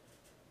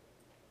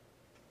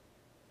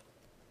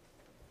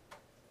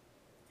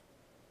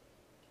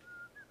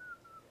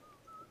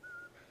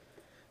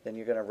 Then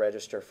you're going to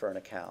register for an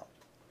account.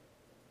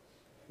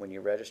 When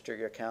you register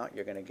your account,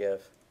 you're going to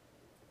give,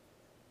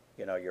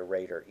 your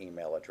Raider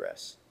email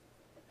address.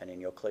 And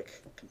then you'll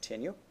click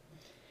Continue.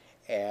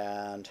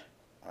 And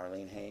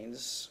Arlene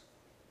Haynes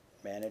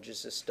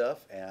manages this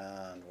stuff,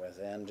 and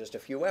within just a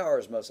few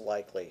hours, most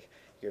likely,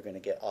 you're going to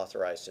get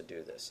authorized to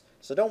do this.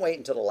 So don't wait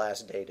until the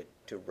last day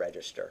to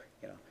register.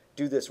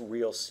 Do this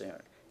real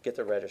soon. Get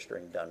the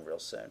registering done real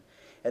soon.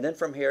 And then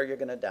from here, you're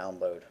going to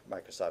download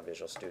Microsoft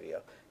Visual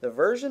Studio. The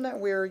version that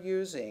we're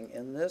using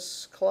in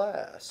this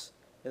class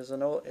is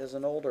an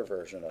older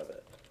version of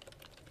it.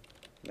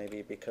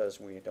 Maybe because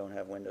we don't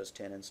have Windows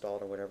 10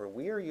 installed or whatever.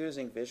 We are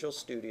using Visual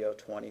Studio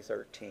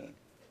 2013.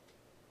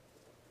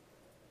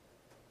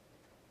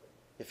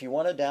 If you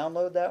want to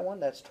download that one,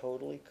 that's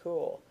totally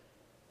cool.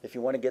 If you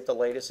want to get the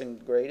latest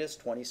and greatest,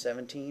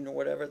 2017 or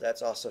whatever,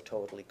 that's also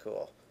totally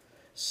cool.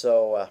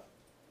 So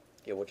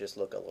it will just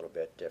look a little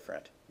bit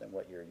different than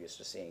what you're used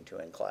to seeing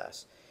in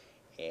class.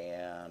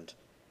 And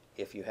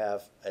if you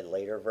have a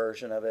later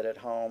version of it at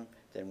home,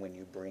 then when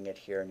you bring it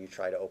here and you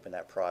try to open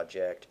that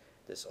project,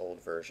 this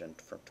old version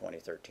from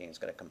 2013 is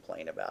going to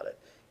complain about it.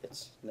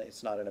 It's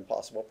not an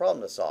impossible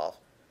problem to solve.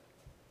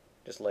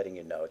 Just letting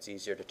you know, it's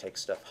easier to take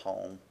stuff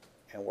home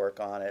and work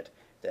on it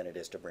than it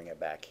is to bring it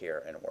back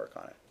here and work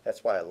on it.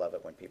 That's why I love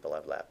it when people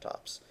have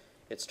laptops.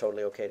 It's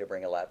totally okay to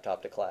bring a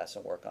laptop to class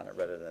and work on it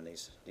rather than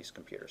these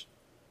computers.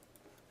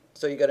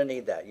 So you're going to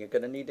need that. You're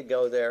going to need to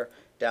go there,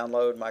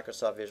 download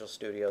Microsoft Visual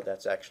Studio.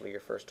 That's actually your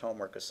first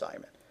homework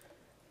assignment.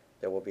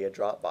 There will be a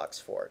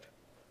Dropbox for it.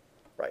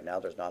 Right now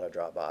there's not a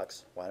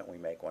Dropbox. Why don't we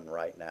make one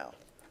right now?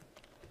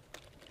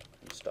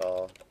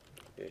 Install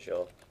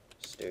Visual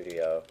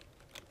Studio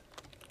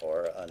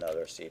or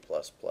another C++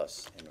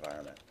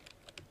 environment.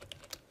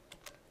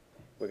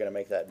 We're going to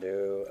make that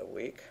due a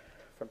week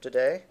from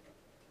today,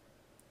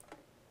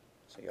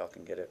 so y'all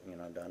can get it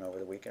done over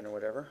the weekend or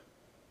whatever,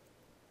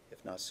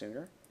 if not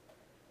sooner.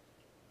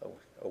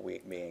 a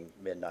week being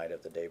midnight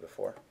of the day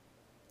before.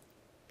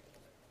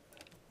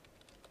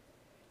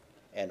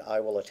 And I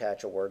will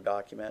attach a Word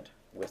document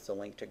with the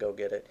link to go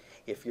get it.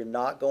 If you're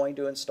not going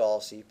to install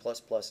C++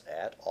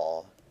 at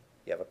all,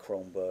 you have a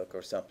Chromebook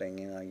or something,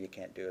 you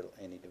can't do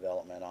any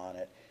development on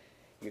it,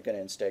 you're going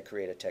to instead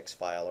create a text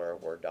file or a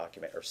Word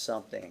document or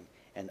something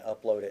and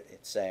upload it.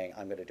 It's saying,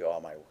 I'm going to do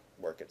all my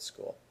work at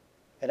school.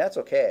 And that's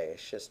okay.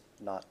 It's just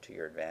not to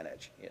your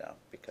advantage,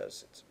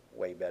 because it's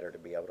way better to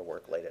be able to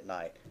work late at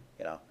night,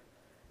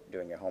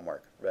 doing your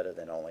homework rather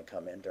than only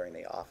come in during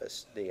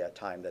the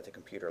time that the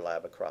computer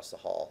lab across the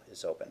hall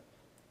is open.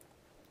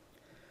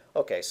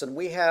 Okay, so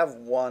we have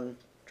one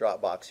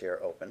Dropbox here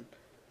open.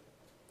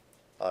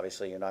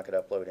 Obviously, you're not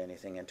going to upload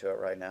anything into it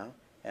right now.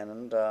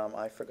 And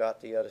I forgot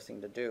the other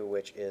thing to do,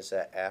 which is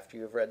that after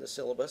you've read the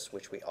syllabus,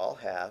 which we all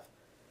have,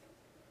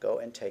 go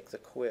and take the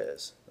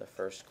quiz, the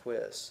first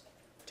quiz.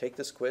 Take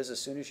this quiz as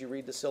soon as you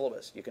read the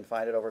syllabus. You can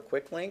find it over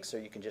quick links, or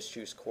you can just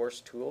choose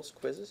course tools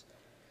quizzes.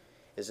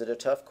 Is it a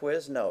tough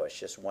quiz? No, it's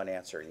just one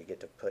answer. You get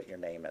to put your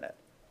name in it.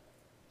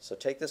 So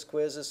take this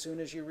quiz as soon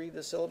as you read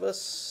the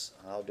syllabus.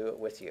 I'll do it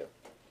with you.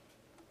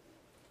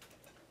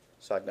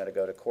 So I'm going to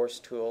go to course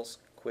tools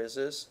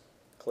quizzes,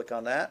 click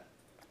on that,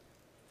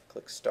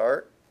 click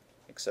start,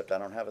 except I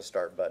don't have a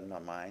start button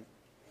on mine.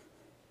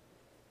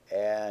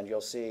 And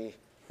you'll see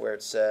where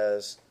it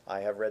says I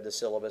have read the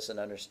syllabus and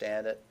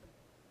understand it.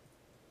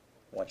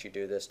 Once you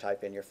do this,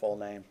 type in your full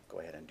name. Go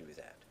ahead and do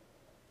that.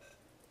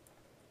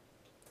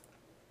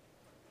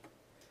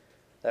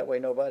 That way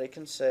nobody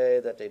can say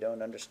that they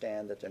don't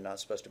understand, that they're not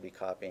supposed to be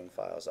copying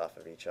files off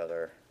of each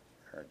other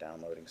or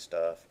downloading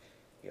stuff.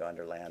 You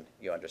understand,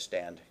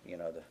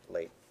 the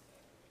late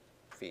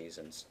fees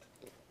and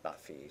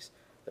not fees,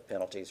 the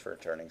penalties for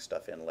turning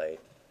stuff in late,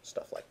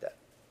 stuff like that.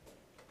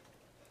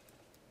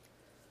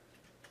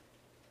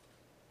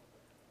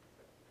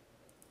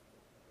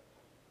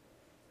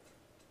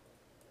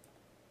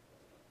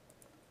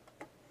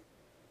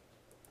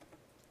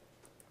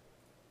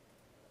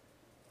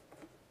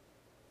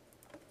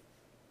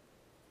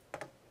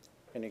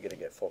 And you're going to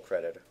get full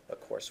credit, of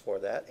course, for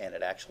that, and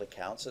it actually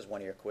counts as one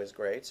of your quiz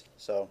grades.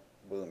 So,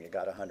 boom, you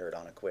got 100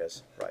 on a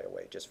quiz right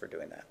away just for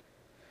doing that.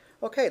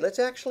 Okay, let's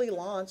actually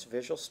launch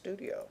Visual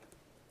Studio.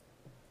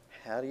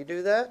 How do you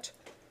do that?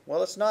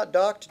 Well, it's not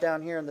docked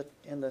down here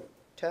in the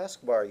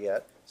taskbar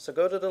yet. So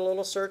go to the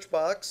little search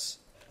box,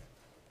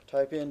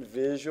 type in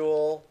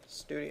Visual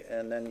Studio,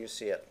 and then you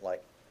see it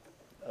like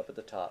up at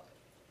the top.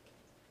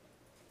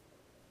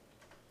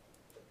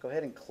 Go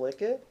ahead and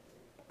click it.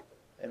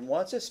 And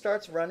once it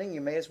starts running, you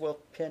may as well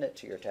pin it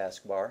to your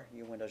taskbar.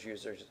 You Windows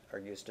users are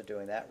used to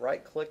doing that.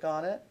 Right-click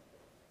on it,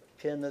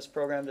 pin this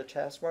program to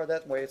taskbar.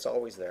 That way it's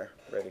always there,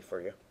 ready for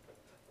you.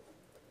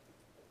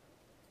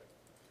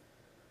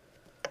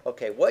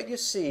 Okay, what you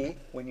see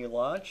when you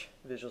launch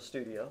Visual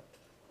Studio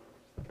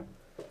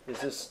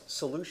is this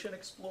Solution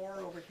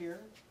Explorer over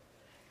here.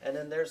 And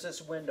then there's this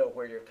window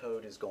where your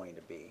code is going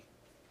to be,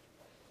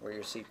 where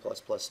your C++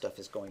 stuff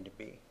is going to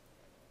be.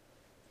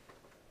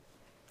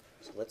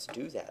 So let's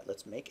do that.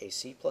 Let's make a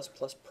C++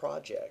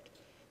 project.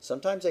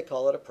 Sometimes they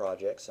call it a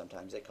project,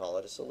 sometimes they call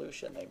it a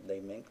solution.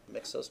 They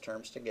mix those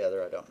terms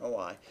together. I don't know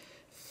why.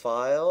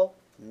 File,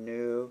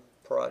 new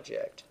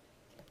project.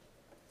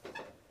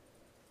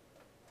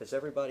 Has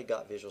everybody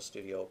got Visual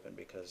Studio open?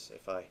 Because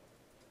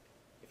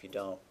if you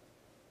don't,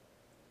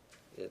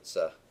 it's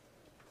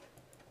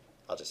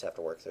I'll just have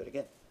to work through it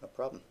again. No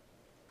problem.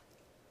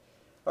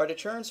 All right, it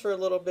churns for a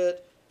little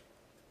bit.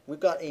 We've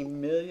got a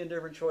million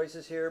different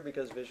choices here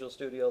because Visual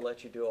Studio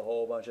lets you do a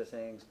whole bunch of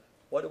things.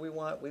 What do we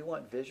want? We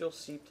want Visual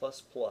C++.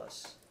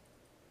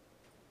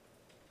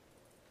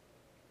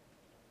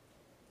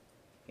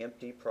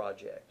 Empty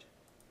project.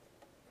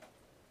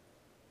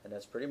 And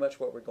that's pretty much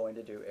what we're going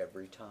to do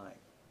every time.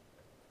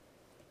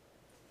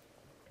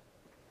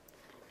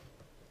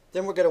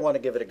 Then we're going to want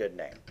to give it a good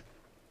name.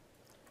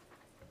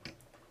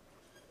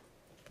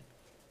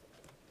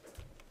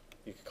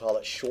 You could call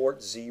it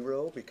short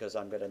 0 because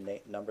I'm going to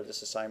number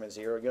this assignment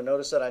 0. You'll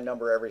notice that I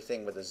number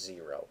everything with a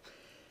 0.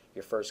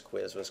 Your first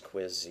quiz was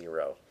quiz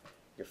 0.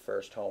 Your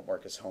first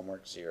homework is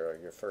homework 0.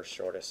 Your first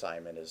short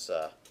assignment is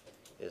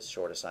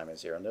short assignment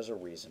 0. And there's a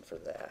reason for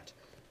that.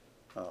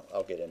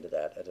 I'll get into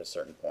that at a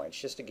certain point.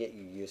 It's just to get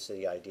you used to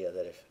the idea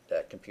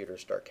that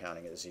computers start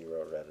counting at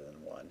 0 rather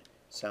than 1.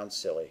 Sounds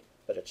silly,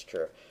 but it's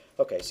true.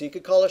 Okay, so you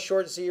could call it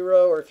short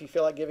 0, or if you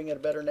feel like giving it a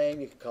better name,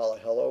 you could call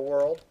it Hello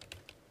World.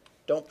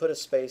 Don't put a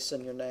space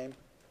in your name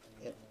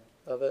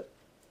of it.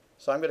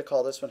 So I'm going to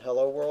call this one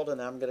Hello World,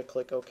 and I'm going to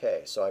click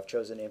OK. So I've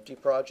chosen empty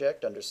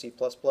project under C++.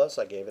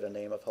 I gave it a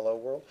name of Hello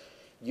World.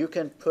 You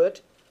can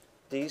put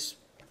these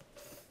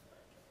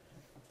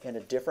in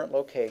a different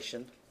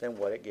location than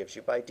what it gives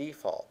you by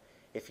default.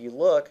 If you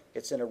look,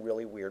 it's in a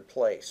really weird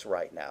place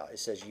right now. It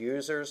says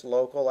Users,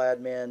 Local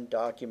Admin,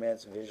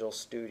 Documents, Visual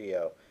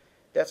Studio.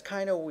 That's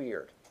kind of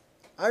weird.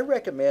 I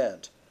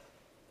recommend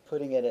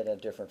putting it in a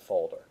different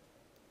folder.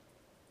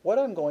 What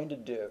I'm going to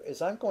do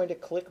is I'm going to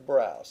click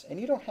Browse,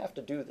 and you don't have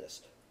to do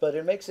this, but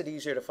it makes it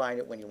easier to find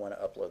it when you want to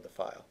upload the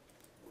file.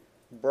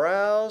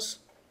 browse,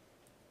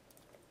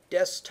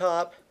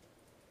 desktop,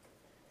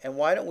 and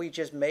why don't we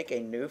just make a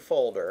new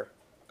folder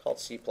called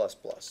C++?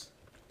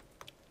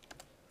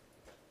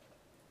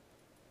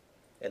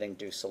 And then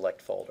do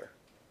select folder.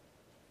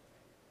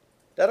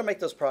 That'll make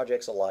those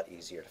projects a lot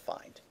easier to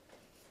find.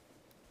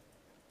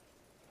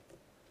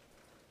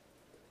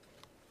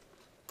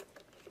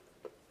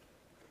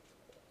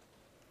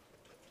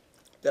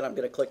 Then I'm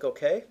going to click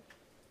OK.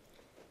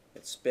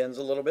 It spins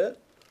a little bit.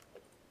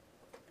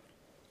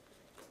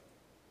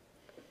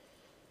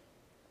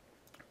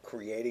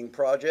 Creating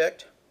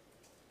project.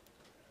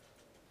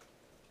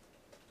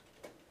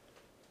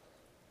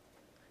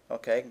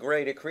 Okay,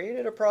 great. It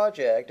created a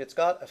project. It's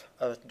got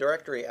a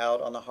directory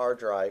out on the hard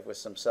drive with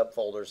some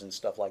subfolders and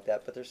stuff like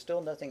that, but there's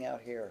still nothing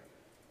out here.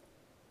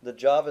 The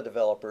Java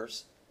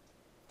developers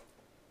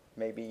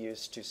may be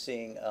used to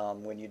seeing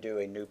when you do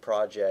a new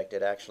project,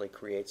 it actually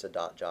creates a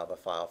 .java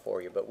file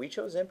for you. But we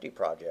chose empty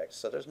projects,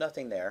 so there's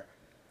nothing there.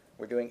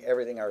 We're doing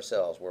everything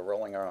ourselves. We're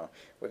rolling our own.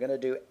 We're going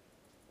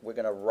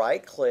to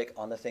right-click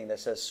on the thing that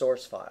says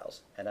source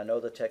files. And I know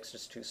the text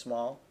is too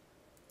small,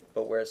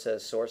 but where it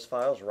says source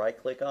files,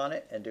 right-click on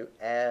it and do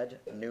add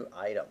new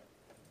item.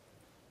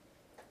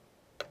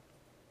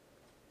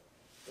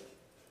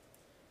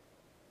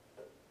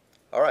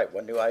 All right,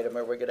 what new item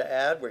are we going to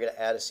add? We're going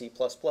to add a C++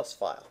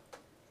 file.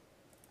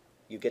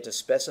 You get to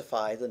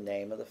specify the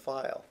name of the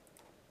file.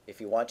 If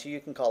you want to, you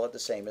can call it the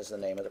same as the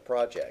name of the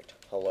project,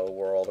 hello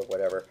world or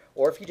whatever.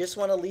 Or if you just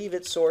want to leave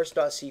it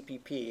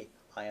source.cpp,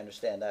 I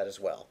understand that as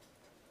well.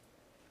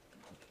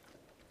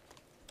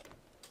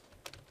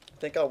 I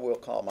think I will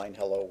call mine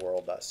hello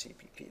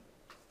world.cpp.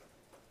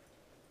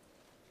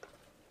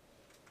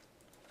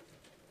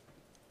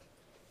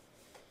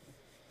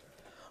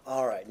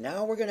 All right,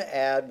 now we're going to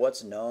add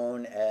what's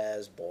known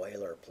as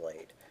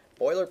boilerplate.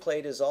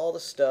 Boilerplate is all the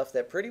stuff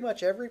that pretty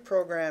much every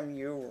program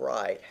you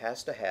write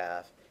has to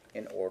have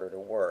in order to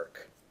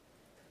work.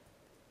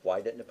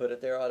 Why didn't it put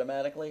it there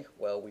automatically?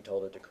 Well, we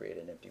told it to create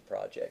an empty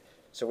project.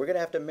 So we're going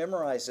to have to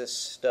memorize this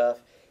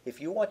stuff.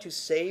 If you want to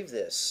save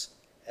this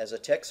as a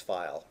text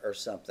file or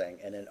something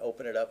and then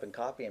open it up and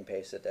copy and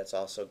paste it, that's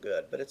also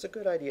good. But it's a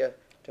good idea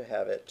to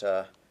have it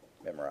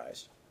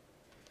memorized.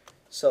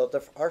 So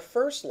our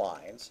first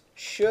lines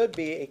should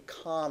be a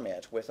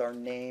comment with our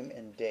name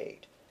and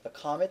date. A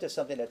comment is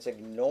something that's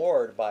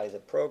ignored by the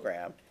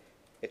program.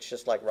 It's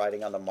just like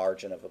writing on the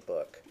margin of a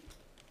book.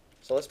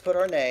 So let's put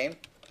our name.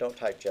 Don't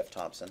type Jeff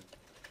Thompson.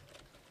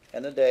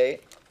 And the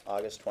date,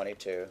 August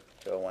 22,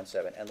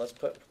 2017. And let's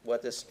put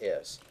what this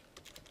is.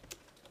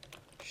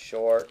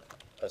 Short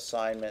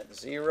assignment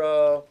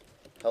 0,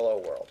 hello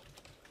world.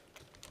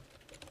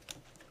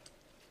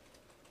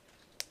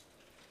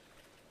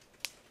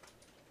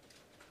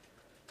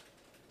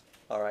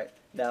 All right,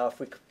 now if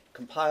we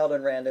compiled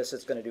and ran this,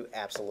 it's going to do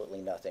absolutely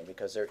nothing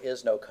because there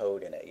is no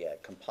code in it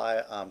yet.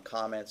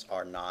 Comments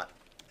are not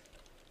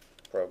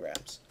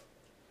programs.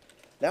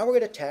 Now we're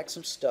going to tack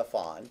some stuff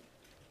on.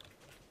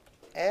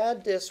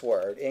 Add this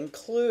word,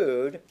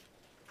 include,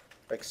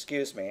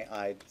 excuse me,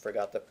 I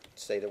forgot to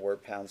say the word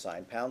 #, # or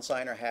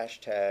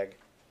hashtag,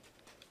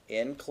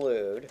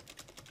 include,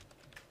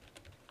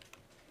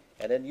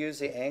 and then use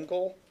the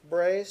angle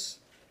brace,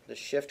 the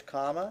shift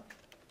comma,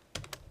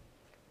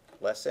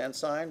 less than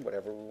sign,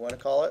 whatever we want to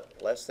call it,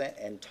 less than,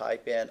 and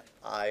type in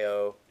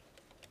IO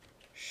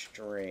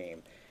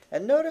stream.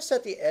 And notice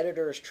that the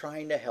editor is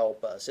trying to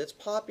help us. It's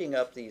popping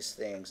up these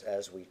things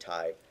as we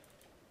type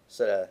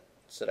so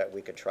that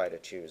we could try to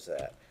choose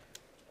that.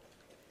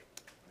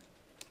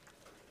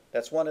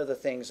 That's one of the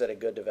things that a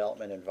good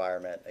development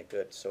environment, a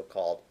good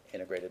so-called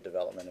integrated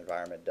development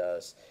environment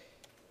does.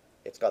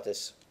 It's got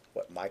this,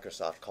 what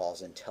Microsoft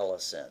calls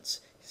IntelliSense.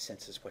 It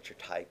senses what you're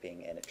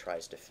typing and it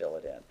tries to fill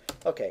it in.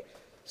 Okay.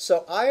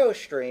 So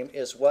IOStream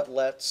is what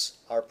lets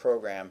our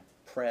program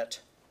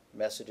print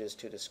messages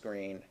to the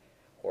screen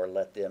or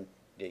let the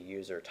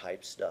user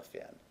type stuff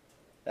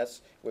in.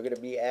 We're going to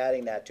be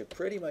adding that to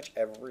pretty much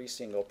every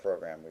single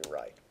program we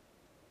write.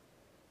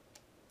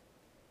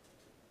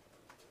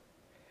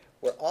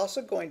 We're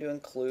also going to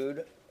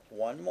include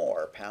one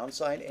more,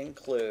 #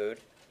 include,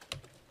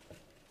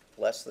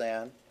 less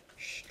than,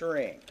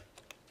 string,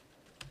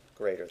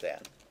 greater than.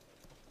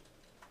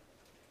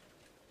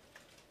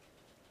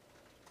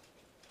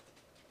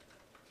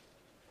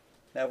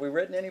 Now, have we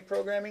written any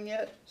programming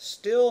yet?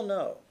 Still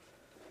no.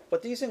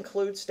 What these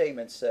include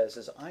statements says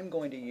is I'm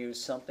going to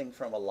use something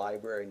from a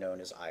library known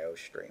as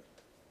IOStream.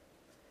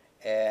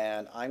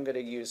 And I'm going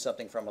to use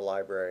something from a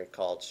library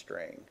called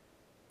string.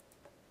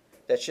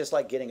 That's just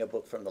like getting a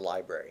book from the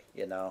library,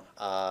 you know.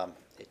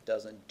 It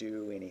doesn't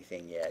do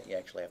anything yet. You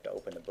actually have to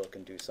open the book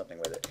and do something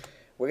with it.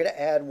 We're going to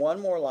add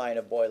one more line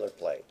of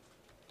boilerplate.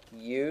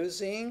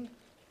 Using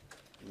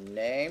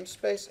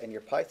namespace, and your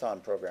Python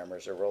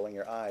programmers are rolling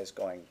your eyes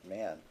going,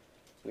 man,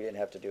 we didn't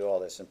have to do all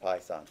this in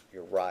Python.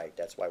 You're right.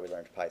 That's why we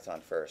learned Python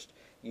first.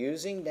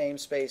 Using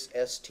namespace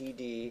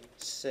std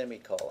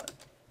semicolon.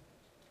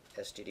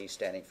 STD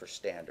standing for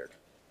standard.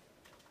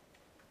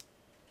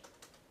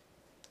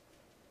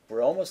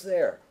 We're almost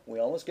there. We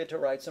almost get to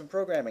write some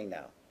programming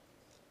now.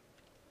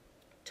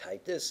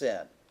 type this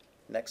in.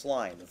 Next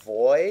line,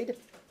 void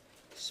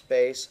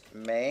space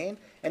main.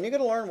 And you're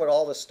going to learn what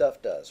all this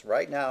stuff does.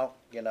 Right now,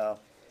 you know,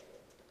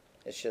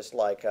 it's just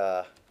like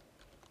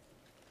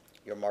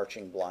you're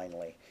marching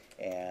blindly.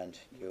 And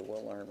you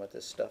will learn what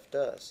this stuff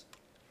does.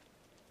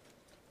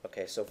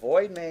 Okay, so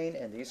void main,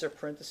 and these are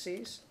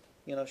parentheses.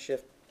 You know,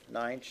 shift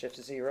 9,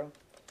 shift 0.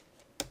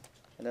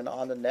 And then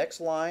on the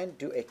next line,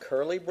 do a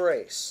curly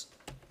brace,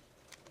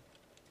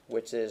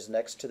 which is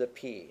next to the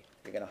P.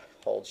 You're going to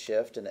hold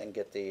shift and then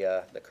get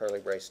the curly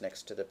brace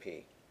next to the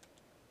P.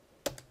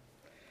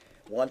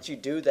 Once you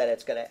do that,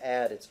 it's going to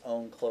add its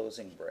own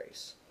closing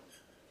brace.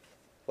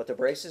 What the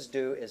braces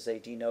do is they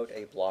denote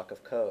a block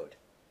of code.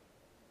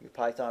 You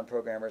Python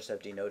programmers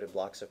have denoted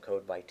blocks of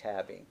code by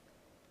tabbing.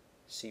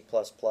 C++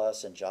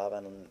 and Java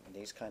and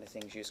these kind of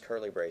things use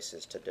curly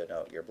braces to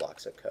denote your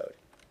blocks of code.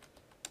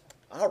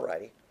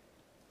 Alrighty.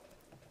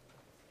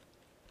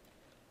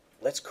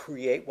 Let's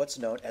create what's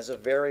known as a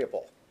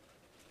variable.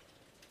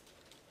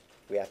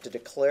 We have to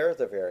declare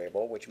the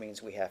variable, which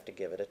means we have to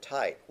give it a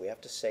type. We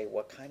have to say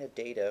what kind of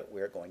data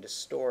we're going to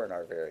store in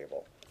our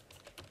variable.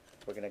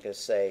 We're going to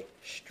say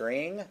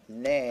string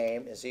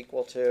name is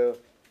equal to,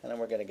 and then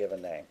we're going to give a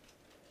name.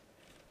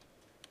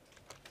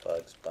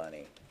 Bugs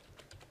Bunny.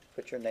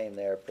 Put your name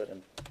there, put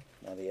in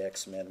one of the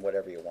X-Men,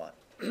 whatever you want.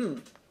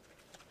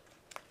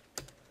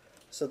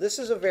 So this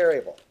is a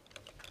variable.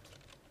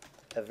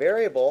 A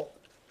variable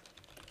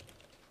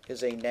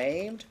is a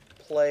named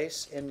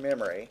place in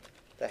memory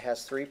that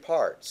has 3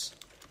 parts.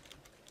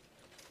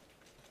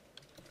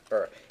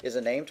 Or is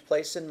a named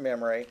place in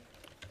memory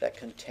that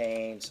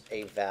contains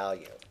a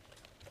value.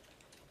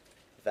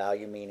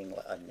 Value meaning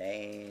a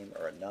name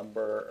or a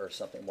number or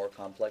something more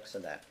complex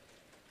than that.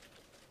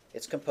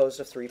 It's composed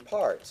of 3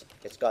 parts.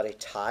 It's got a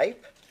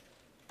type,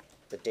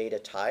 the data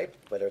type,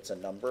 whether it's a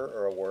number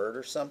or a word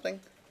or something.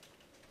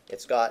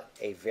 It's got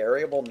a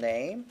variable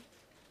name.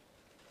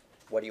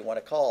 What do you want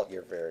to call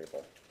your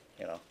variable?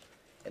 You know,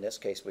 in this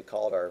case, we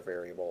called our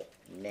variable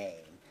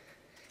name.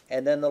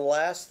 And then the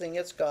last thing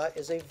it's got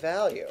is a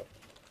value.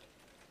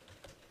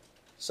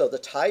 So the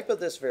type of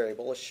this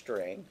variable is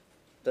string.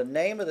 The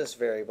name of this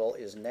variable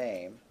is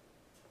name.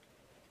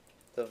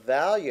 The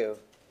value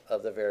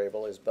of the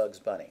variable is Bugs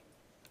Bunny.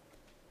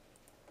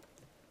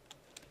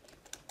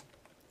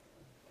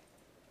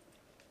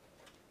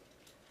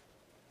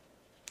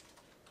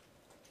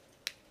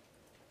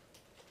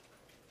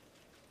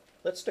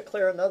 Let's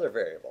declare another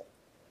variable.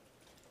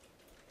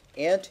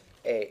 Int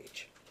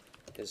age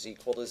is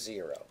equal to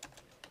 0.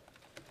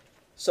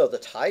 So the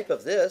type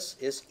of this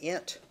is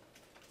int.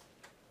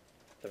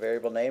 The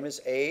variable name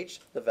is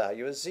age. The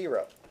value is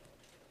 0.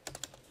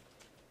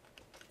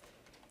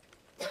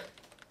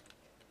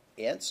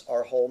 Ints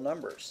are whole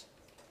numbers.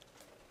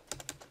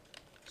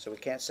 So we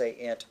can't say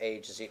int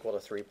age is equal to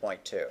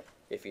 3.2.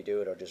 If you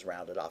do, it'll just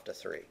round it off to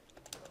 3.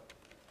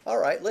 All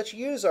right, let's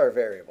use our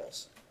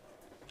variables.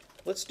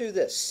 Let's do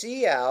this.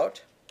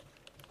 Cout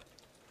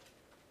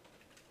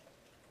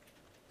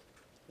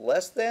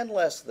less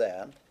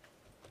than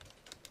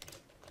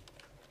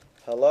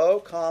hello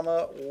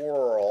comma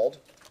world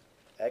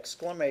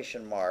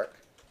exclamation mark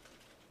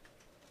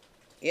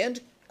end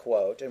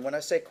quote, and when I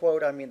say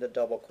quote I mean the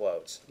double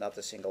quotes, not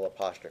the single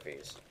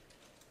apostrophes,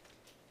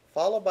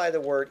 followed by the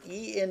word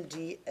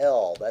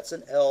ENDL. That's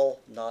an L,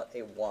 not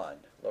a 1,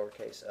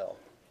 lowercase l.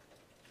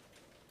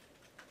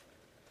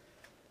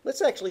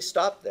 Let's actually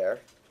stop there,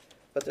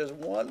 but there's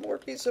one more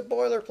piece of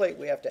boilerplate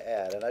we have to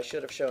add, and I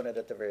should have shown it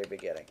at the very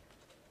beginning.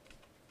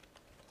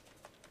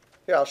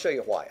 Here, I'll show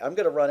you why. I'm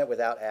going to run it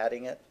without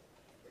adding it.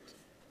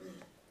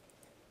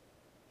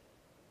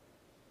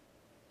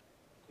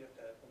 You have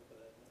to add one for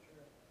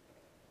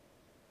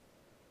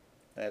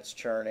that, And it's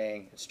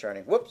churning, it's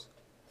churning. Whoops!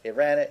 It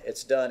ran it,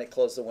 it's done, it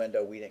closed the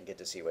window. We didn't get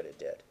to see what it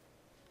did.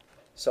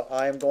 So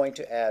I'm going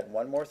to add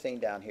one more thing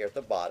down here at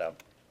the bottom,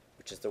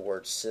 which is the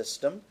word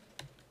system,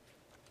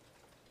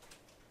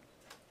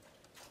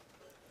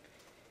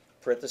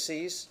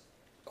 parentheses,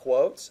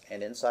 quotes,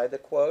 and inside the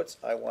quotes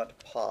I want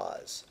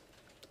pause.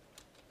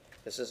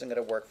 This isn't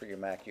going to work for your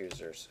Mac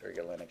users or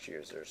your Linux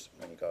users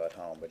when you go at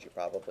home, but you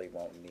probably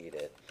won't need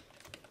it.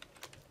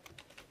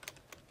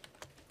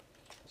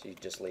 So you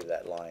just leave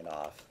that line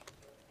off.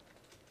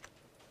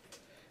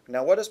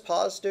 Now what does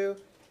pause do?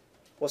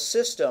 Well,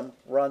 system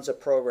runs a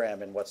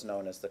program in what's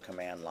known as the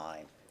command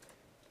line.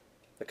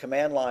 The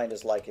command line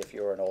is like if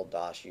you're an old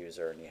DOS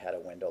user and you had a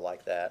window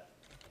like that.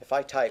 If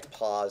I type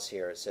pause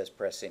here, it says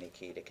press any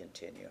key to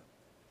continue.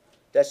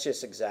 That's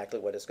just exactly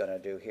what it's going to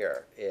do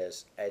here.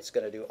 Is it's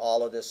going to do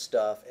all of this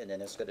stuff, and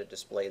then it's going to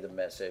display the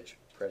message,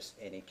 press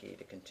any key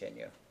to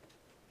continue.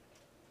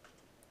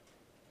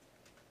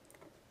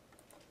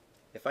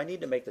 If I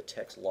need to make the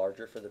text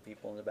larger for the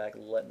people in the back,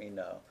 let me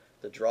know.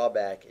 The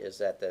drawback is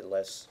that the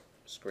less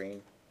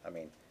screen,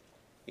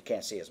 you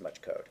can't see as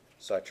much code.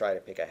 So I try to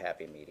pick a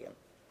happy medium.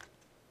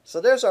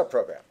 So there's our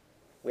program.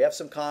 We have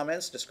some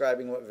comments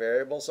describing what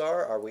variables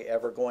are. Are we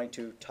ever going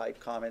to type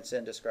comments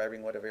in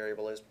describing what a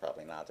variable is?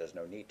 Probably not. There's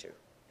no need to.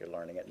 You're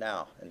learning it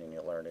now, and then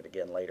you'll learn it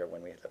again later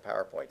when we hit the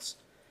PowerPoints.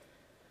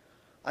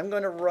 I'm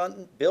going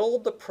to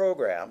build the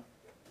program,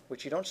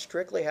 which you don't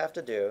strictly have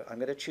to do. I'm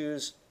going to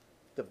choose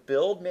the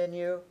build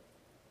menu,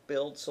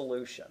 build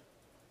solution,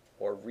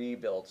 or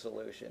rebuild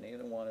solution.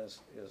 Either one is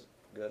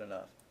good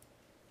enough.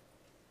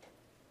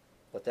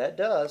 What that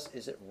does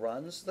is it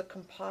runs the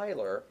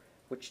compiler,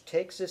 which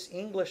takes this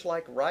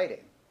English-like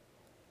writing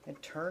and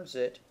turns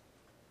it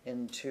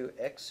into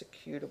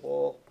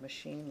executable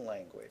machine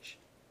language.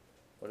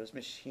 What is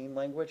machine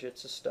language?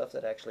 It's the stuff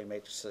that actually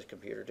makes the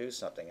computer do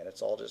something, and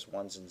it's all just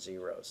ones and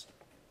zeros.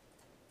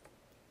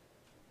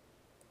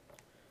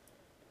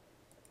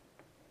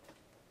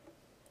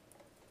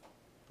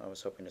 I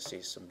was hoping to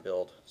see some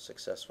build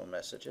successful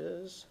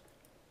messages.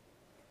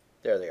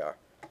 There they are.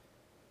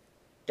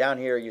 Down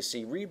here you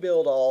see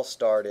rebuild all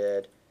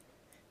started.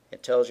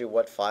 It tells you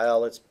what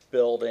file it's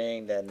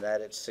building and that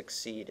it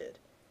succeeded.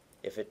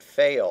 If it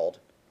failed,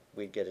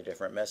 we'd get a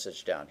different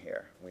message down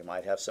here. We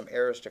might have some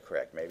errors to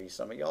correct. Maybe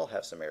some of y'all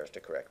have some errors to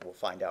correct. We'll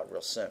find out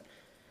real soon.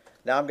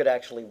 Now I'm going to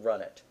actually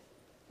run it.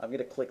 I'm going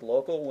to click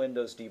local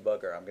Windows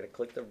debugger. I'm going to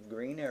click the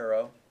green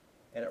arrow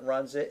and it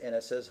runs it and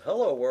it says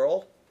hello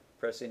world.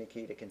 Press any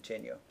key to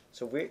continue.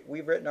 So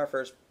we've written our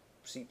first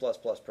C++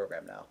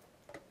 program now.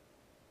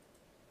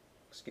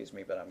 Excuse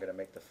me, but I'm going to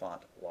make the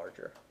font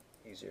larger,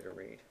 easier to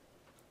read.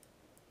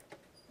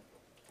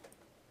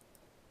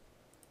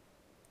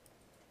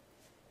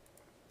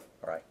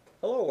 All right.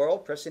 Hello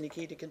world, press any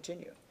key to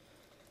continue.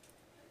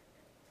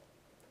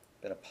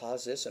 I'm going to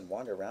pause this and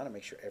wander around and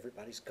make sure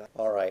everybody's got.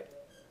 All right.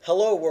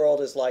 Hello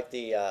world is like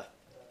the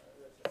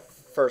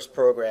first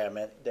program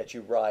that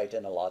you write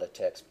in a lot of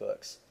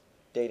textbooks,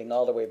 dating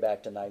all the way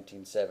back to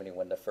 1970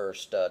 when the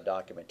first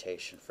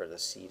documentation for the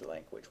C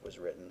language was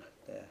written.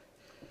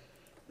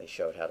 They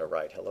showed how to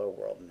write hello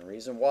world. And the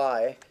reason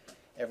why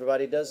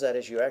everybody does that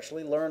is you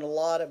actually learn a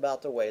lot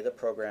about the way the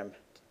program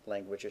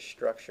language is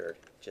structured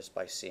just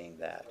by seeing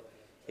that.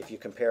 If you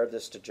compared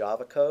this to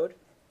Java code,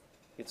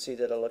 you'd see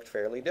that it looked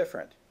fairly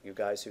different. You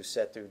guys who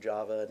sat through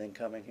Java and then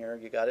come in here,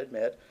 you got to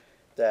admit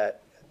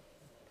that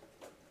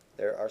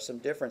there are some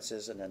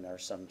differences and then there are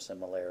some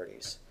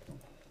similarities.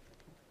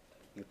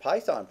 You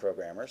Python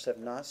programmers have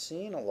not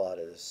seen a lot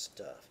of this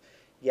stuff.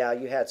 Yeah,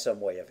 you had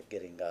some way of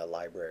getting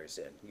libraries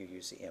in. You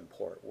use the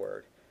import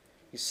word.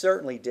 You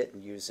certainly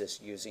didn't use this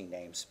using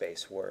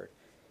namespace word.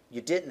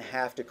 You didn't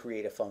have to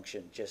create a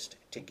function just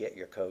to get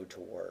your code to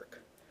work.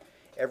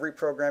 Every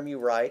program you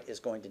write is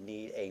going to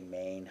need a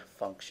main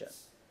function.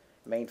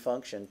 Main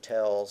function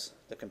tells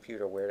the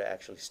computer where to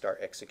actually start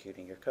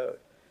executing your code.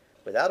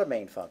 Without a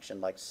main function,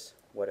 like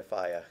what if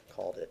I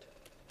called it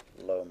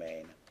low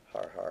main,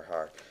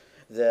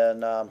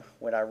 then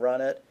when I run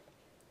it,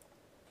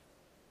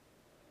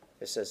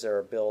 it says there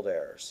are build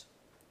errors.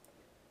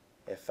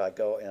 If I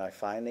go and I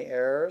find the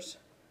errors,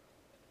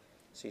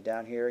 see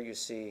down here you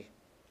see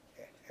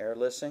error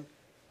listing.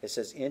 It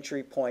says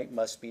entry point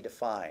must be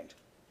defined.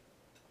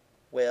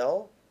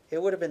 Well, it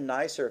would have been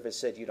nicer if it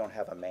said you don't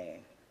have a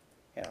main.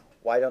 You know,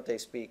 why don't they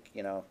speak,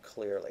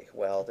 clearly?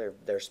 Well,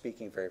 they're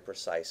speaking very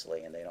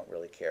precisely, and they don't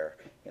really care,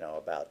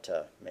 about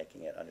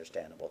making it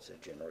understandable to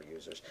general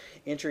users.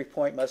 Entry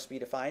point must be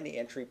defined. The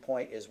entry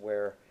point is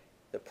where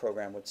the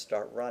program would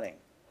start running.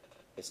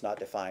 It's not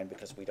defined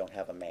because we don't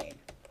have a main,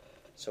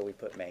 so we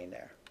put main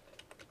there.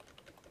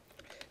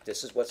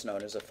 This is what's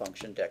known as a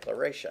function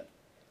declaration.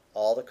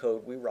 All the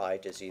code we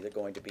write is either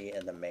going to be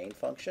in the main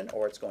function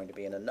or it's going to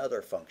be in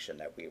another function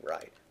that we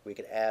write. We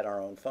could add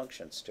our own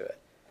functions to it.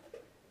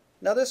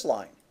 Now this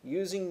line,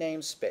 using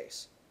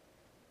namespace.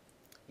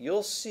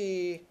 You'll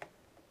see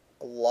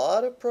a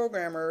lot of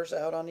programmers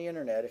out on the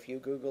internet, if you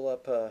Google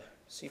up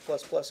C++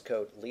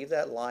 code, leave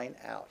that line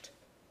out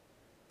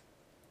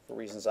for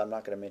reasons I'm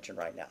not going to mention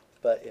right now.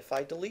 But if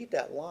I delete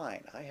that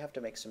line, I have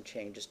to make some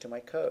changes to my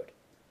code.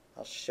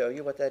 I'll show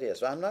you what that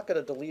is. I'm not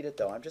going to delete it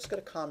though, I'm just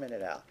going to comment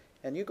it out.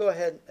 And you go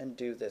ahead and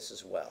do this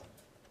as well.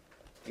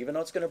 Even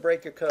though it's going to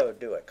break your code,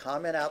 do it.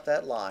 Comment out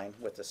that line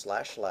with the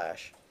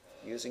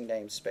 / using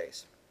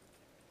namespace.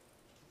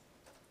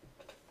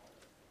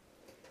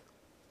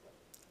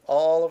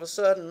 All of a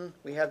sudden,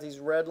 we have these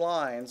red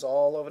lines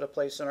all over the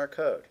place in our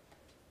code.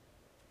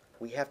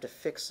 We have to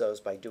fix those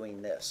by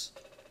doing this.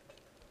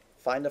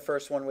 Find the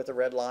first one with the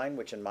red line,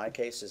 which in my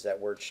case is that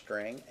word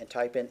string, and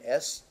type in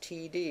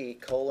std:::.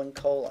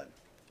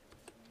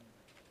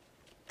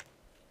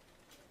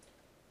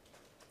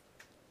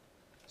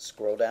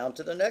 Scroll down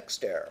to the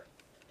next error,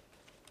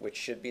 which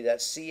should be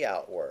that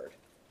cout word.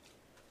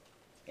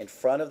 In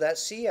front of that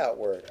cout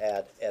word,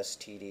 add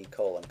std:::.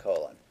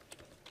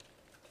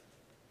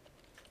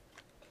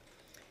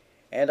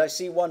 And I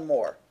see one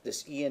more,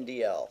 this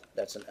ENDL.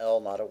 That's an L,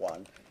 not a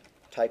 1.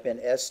 Type in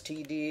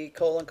std:::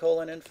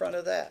 in front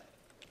of that.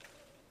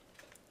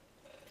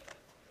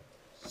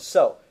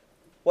 So,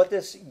 what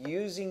this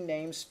using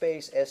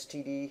namespace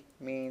std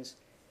means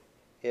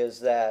is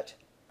that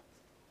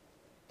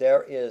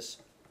there is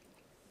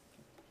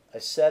a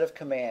set of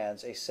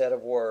commands, a set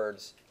of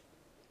words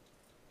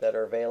that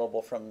are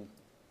available from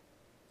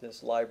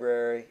this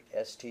library,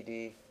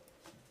 std,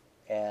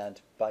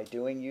 And by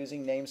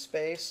using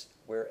namespace,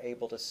 we're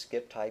able to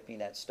skip typing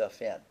that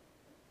stuff in.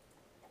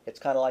 It's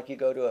kind of like you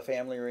go to a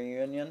family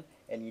reunion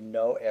and you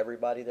know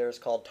everybody there is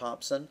called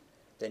Thompson.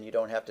 Then you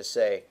don't have to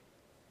say,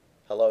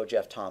 hello,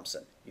 Jeff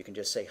Thompson. You can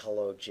just say,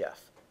 hello,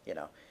 Jeff. You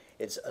know,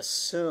 it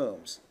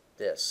assumes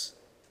this.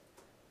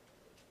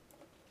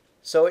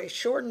 So it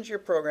shortens your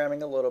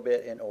programming a little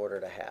bit in order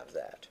to have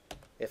that.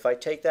 If I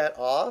take that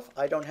off,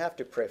 I don't have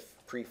to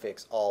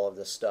prefix all of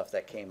the stuff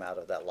that came out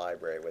of that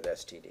library with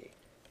STD.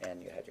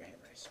 And you had your hand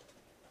raised.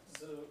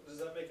 So does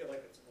that make it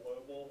like it's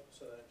global,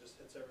 so that it just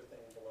hits everything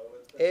below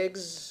it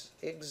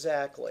then?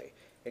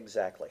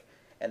 Exactly.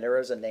 And there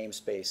is a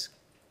namespace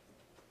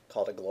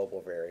called a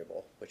global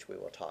variable, which we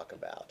will talk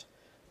about.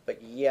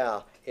 But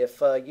yeah,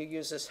 if you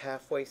use this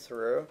halfway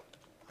through,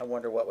 I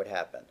wonder what would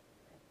happen.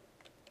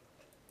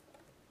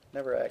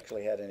 Never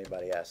actually had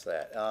anybody ask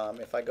that.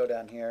 If I go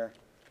down here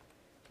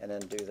and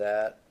then do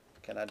that,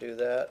 can I do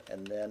that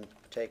and then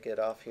take it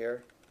off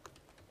here?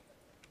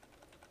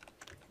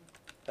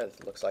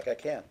 It looks like I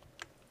can.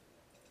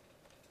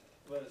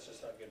 But it's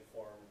just not good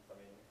form. I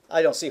mean,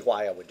 I don't see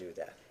why I would do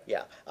that.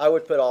 Yeah, I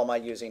would put all my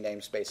using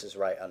namespaces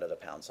right under the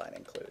 #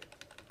 include.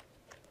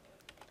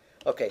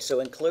 Okay, so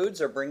includes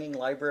are bringing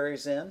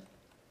libraries in.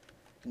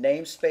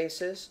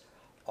 Namespaces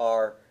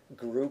are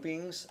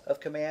groupings of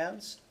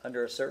commands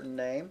under a certain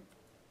name.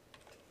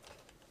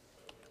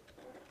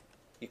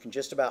 You can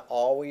just about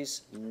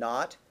always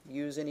not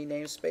use any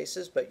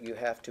namespaces, but you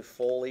have to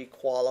fully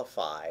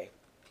qualify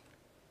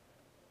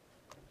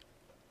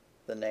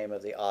the name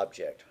of the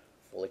object.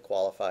 Fully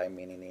qualify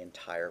meaning the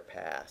entire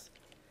path.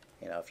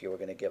 You know, if you were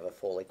going to give a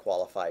fully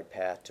qualified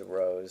path to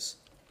Rose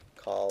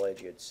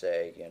College, you'd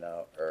say, you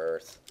know,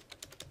 Earth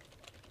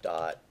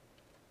dot,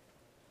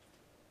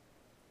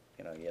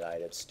 you know,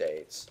 United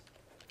States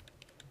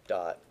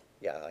dot,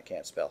 yeah, I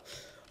can't spell,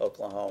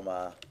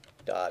 Oklahoma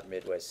dot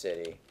Midway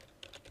City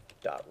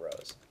dot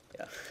Rose.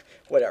 Yeah,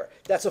 whatever.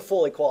 That's a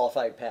fully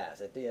qualified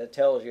path. It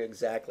tells you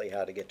exactly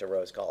how to get to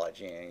Rose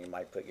College. You know, you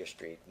might put your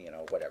street, you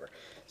know, whatever.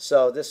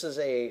 So this is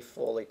a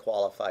fully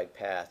qualified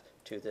path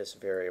to this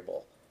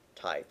variable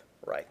type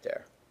right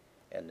there.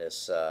 And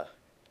this,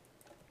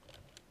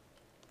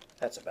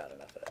 that's about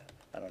enough of that.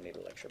 I don't need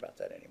a lecture about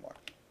that anymore.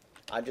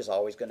 I'm just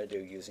always going to do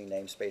using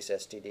namespace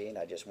STD, and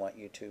I just want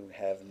you to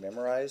have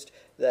memorized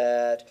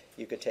that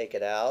you could take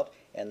it out,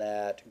 and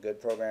that good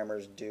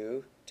programmers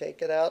do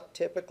take it out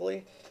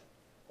typically.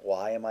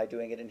 Why am I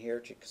doing it in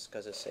here?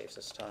 Because it saves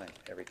us time.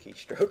 Every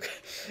keystroke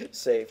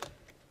saved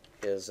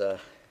is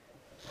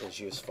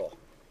useful.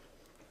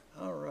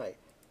 All right.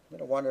 I'm going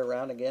to wander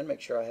around again, make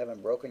sure I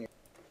haven't broken your...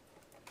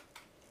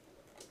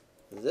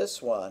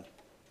 This one,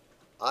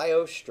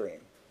 IO stream,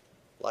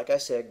 like I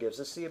said, gives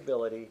us the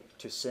ability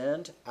to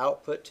send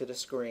output to the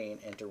screen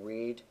and to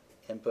read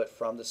input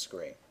from the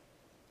screen.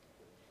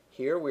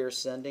 Here we're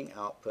sending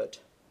output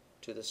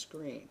to the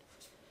screen.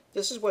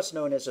 This is what's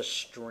known as a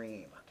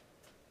stream.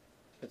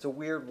 It's a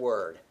weird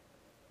word.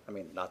 I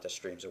mean, not that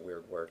stream's a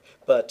weird word,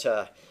 but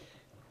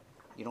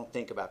you don't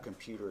think about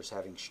computers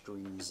having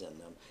streams in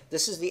them.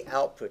 This is the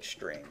output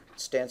stream. It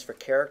stands for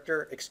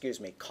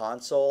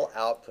console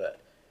output.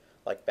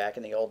 Like back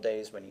in the old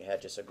days when you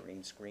had just a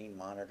green screen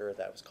monitor,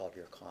 that was called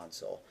your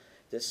console.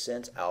 This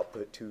sends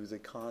output to the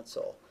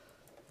console.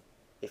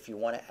 If you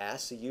want to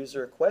ask the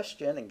user a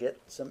question and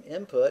get some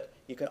input,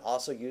 you can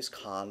also use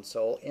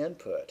console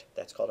input.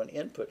 That's called an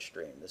input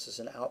stream. This is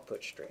an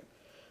output stream.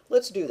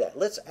 Let's do that.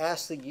 Let's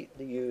ask the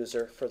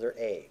user for their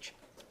age.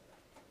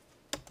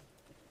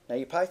 Now,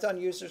 you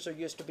Python users are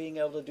used to being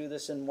able to do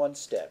this in one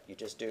step. You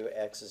just do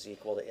x is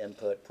equal to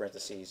input,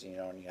 parentheses, you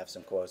know, and you have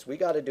some quotes. We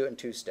got to do it in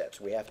two steps.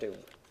 We have to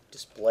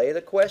display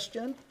the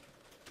question,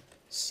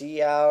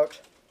 see out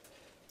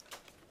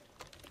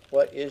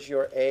what is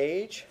your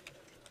age,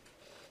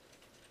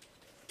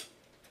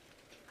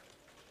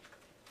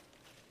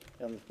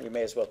 and we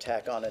may as well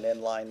tack on an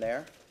inline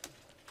there,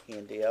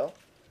 ENDL.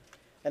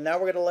 And now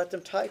we're going to let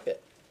them type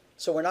it.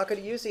 So we're not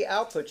going to use the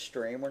output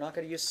stream. We're not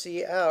going to use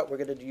cout. We're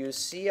going to use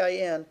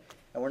CIN.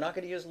 And we're not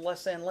going to use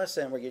less than, less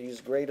than. We're going to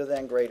use greater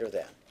than, greater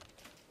than.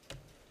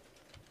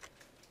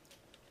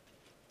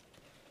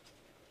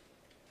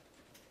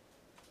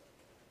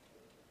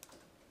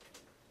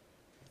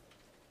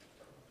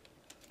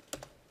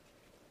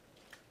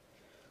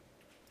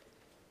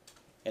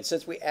 And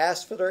since we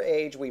asked for their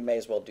age, we may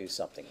as well do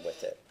something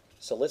with it.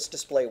 So let's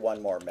display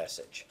one more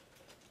message.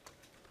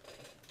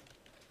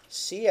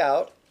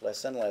 Cout,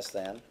 less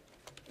than,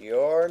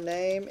 your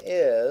name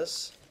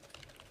is,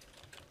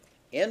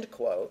 end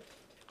quote,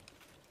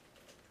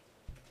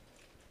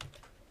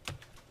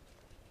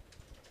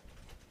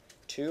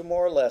 two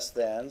more less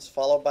thans,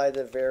 followed by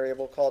the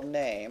variable called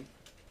name,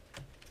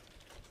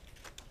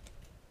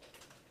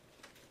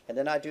 and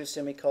then I do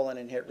semicolon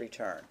and hit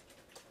return.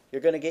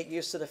 You're going to get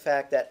used to the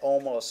fact that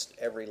almost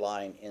every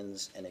line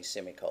ends in a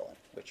semicolon,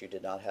 which you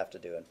did not have to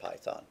do in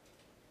Python.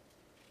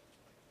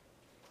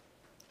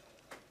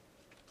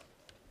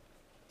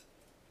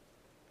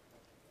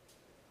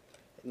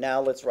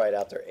 Now let's write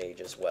out their age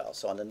as well.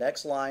 So on the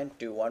next line,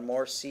 do one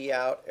more C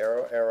out,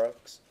 arrow, arrow,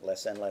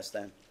 less than, less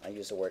than. I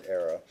use the word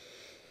arrow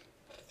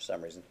for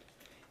some reason.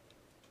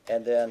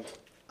 And then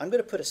I'm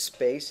going to put a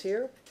space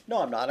here.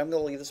 No, I'm not. I'm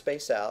going to leave the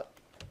space out.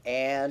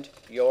 And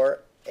your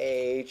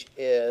age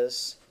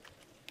is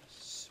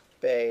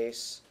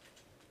space,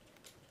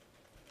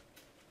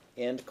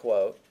 end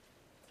quote.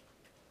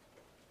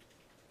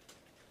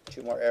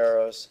 Two more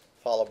arrows,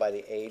 followed by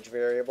the age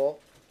variable,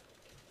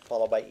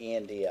 followed by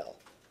ENDL.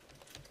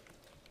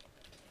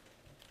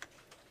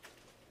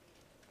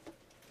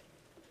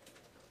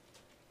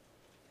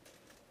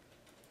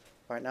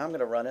 All right, now I'm going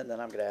to run it, and then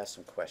I'm going to ask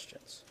some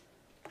questions.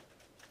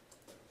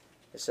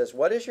 It says,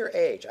 what is your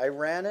age? I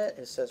ran it.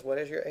 It says, what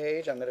is your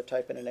age? I'm going to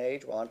type in an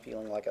age while I'm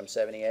feeling like I'm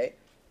 78.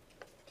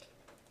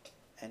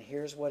 And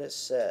here's what it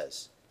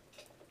says.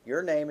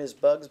 Your name is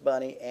Bugs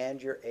Bunny,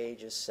 and your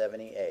age is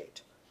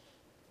 78.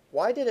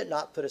 Why did it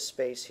not put a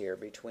space here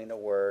between the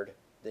word,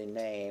 the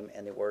name,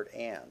 and the word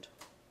and?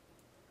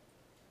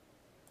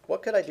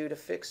 What could I do to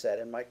fix that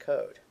in my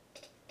code?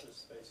 Put a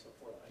space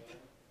before I am.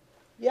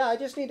 Yeah, I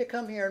just need to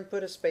come here and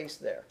put a space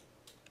there.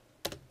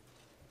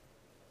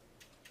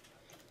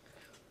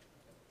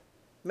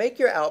 Make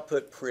your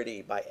output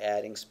pretty by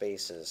adding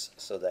spaces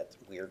so that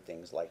weird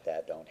things like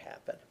that don't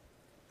happen.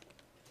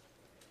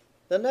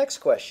 The next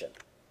question.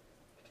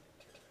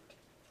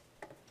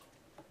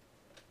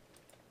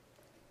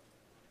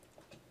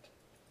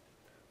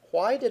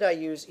 Why did I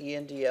use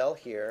ENDL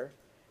here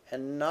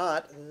and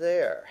not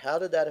there? How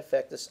did that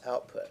affect this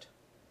output?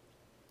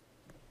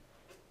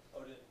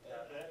 Oh,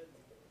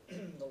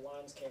 The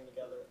lines came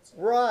together.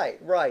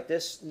 Right.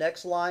 This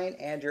next line,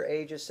 and your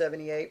age is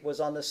 78, was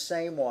on the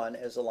same one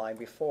as the line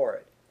before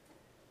it.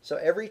 So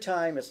every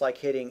time it's like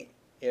hitting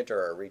enter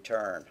or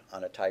return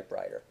on a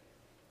typewriter.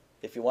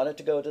 If you want it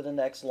to go to the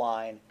next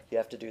line, you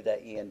have to do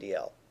that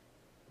ENDL.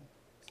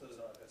 So there's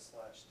not like a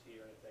slash T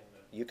or anything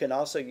that... You can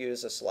also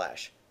use a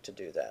slash to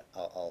do that.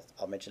 I'll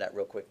mention that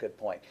real quick. Good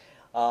point.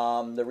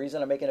 The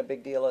reason I'm making a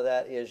big deal of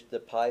that is the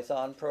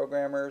Python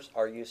programmers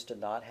are used to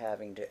not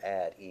having to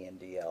add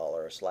ENDL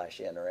or a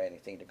 /n or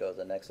anything to go to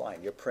the next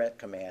line. Your print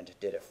command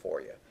did it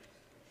for you.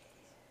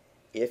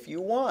 If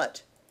you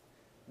want,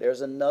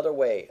 there's another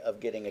way of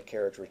getting a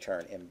carriage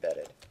return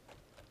embedded.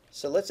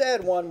 So let's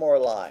add one more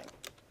line.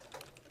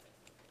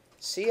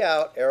 C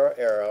out, arrow,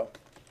 arrow,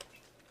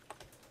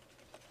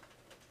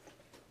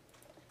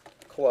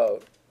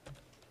 quote,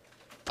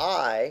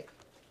 I,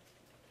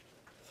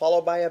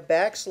 followed by a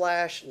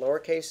backslash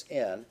lowercase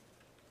n.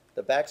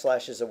 The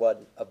backslash is the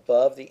one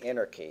above the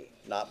enter key,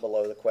 not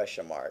below the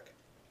question mark.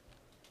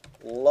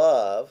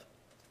 Love,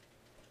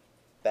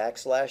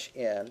 backslash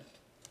n,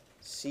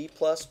 C++,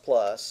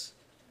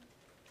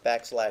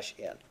 backslash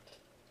n.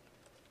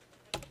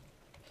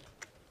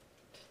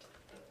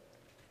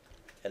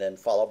 And then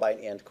followed by an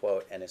end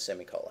quote and a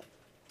semicolon.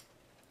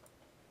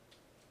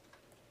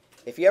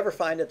 If you ever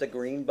find that the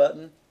green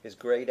button is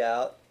grayed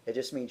out, it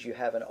just means you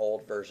have an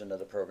old version of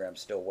the program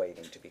still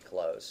waiting to be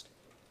closed.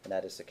 And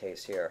that is the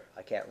case here.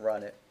 I can't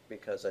run it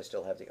because I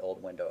still have the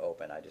old window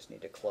open. I just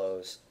need to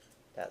close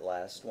that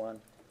last one,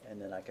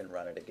 and then I can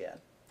run it again.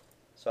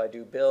 So I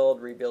do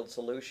build, rebuild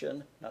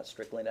solution. Not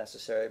strictly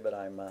necessary, but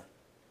I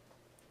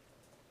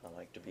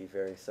like to be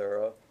very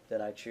thorough.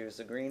 Then I choose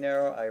the green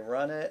arrow. I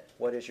run it.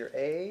 What is your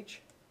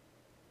age?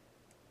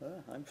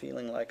 Well, I'm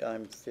feeling like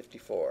I'm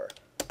 54.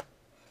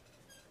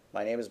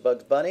 My name is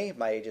Bugs Bunny.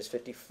 My age is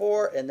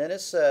 54. And then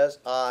it says,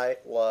 I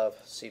love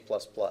C++.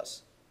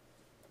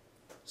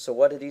 So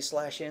what do these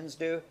 /n's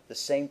do? The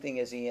same thing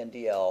as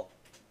ENDL,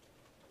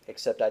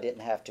 except I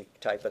didn't have to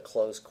type a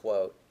close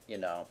quote,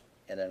 and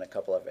then a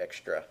couple of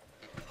extra.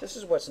 This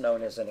is what's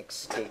known as an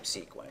escape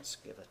sequence.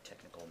 Give a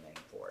technical name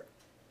for it.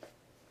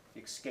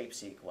 The escape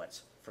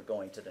sequence for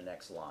going to the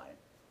next line.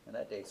 And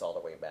that dates all the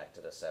way back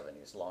to the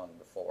 70s, long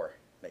before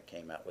they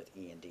came out with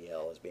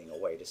ENDL as being a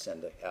way to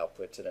send the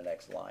output to the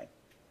next line.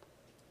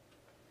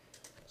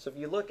 So if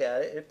you look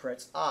at it, it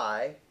prints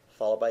I,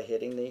 followed by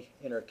hitting the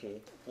enter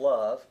key,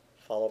 love,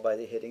 followed by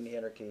hitting the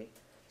enter key,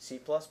 C++,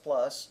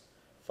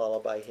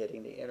 followed by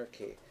hitting the enter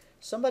key.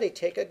 Somebody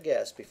take a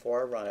guess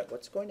before I run it.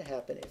 What's going to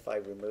happen if I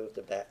remove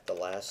the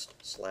last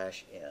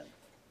 /n?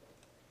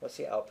 What's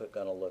the output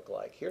going to look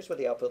like? Here's what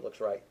the output looks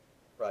like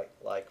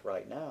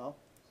right now.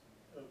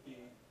 It would be E,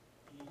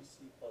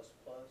 C++, there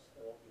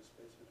won't be a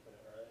space between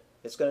it, right?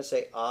 It's going to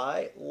say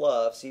I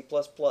love C++,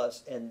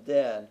 and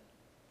then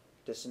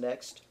this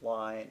next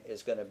line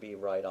is going to be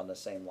right on the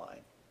same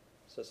line.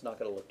 So it's not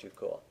going to look too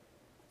cool.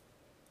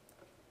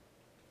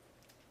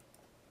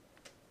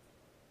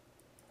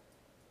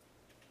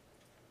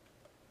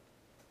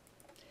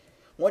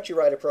 Once you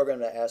write a program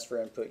that asks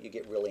for input, you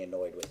get really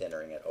annoyed with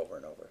entering it over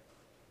and over.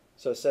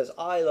 So it says,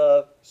 I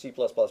love C++,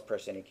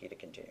 press any key to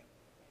continue.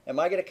 Am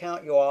I going to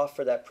count you off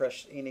for that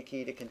press any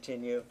key to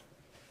continue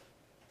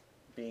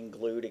being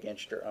glued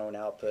against your own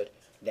output?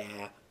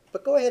 Nah.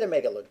 But go ahead and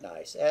make it look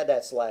nice. Add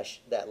that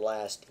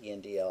last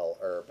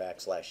ENDL or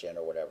 /n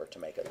or whatever to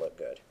make it look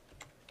good.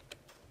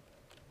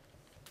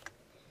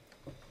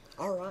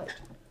 All right.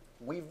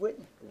 we've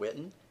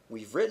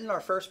written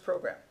our first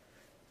program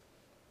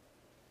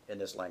in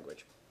this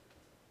language.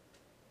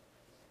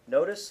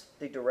 Notice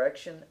the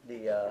direction,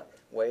 the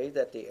way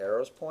that the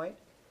arrows point.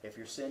 If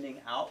you're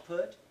sending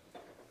output,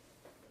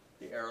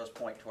 the arrows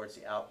point towards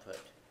the output.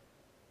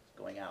 It's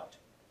going out.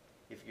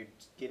 If you're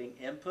getting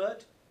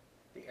input,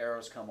 the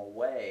arrows come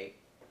away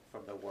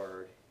from the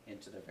word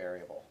into the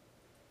variable.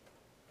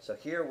 So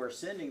here we're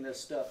sending this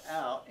stuff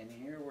out, and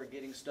here we're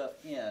getting stuff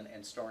in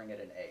and storing it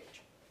in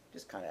age.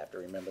 Just kind of have to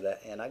remember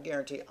that, and I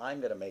guarantee I'm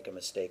going to make a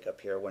mistake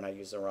up here when I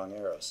use the wrong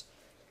arrows.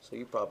 So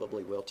you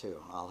probably will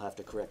too. I'll have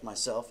to correct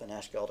myself and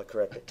ask y'all to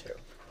correct it too.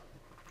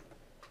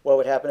 What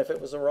would happen if it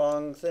was the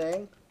wrong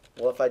thing?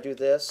 Well, if I do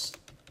this,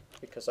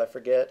 because I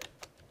forget,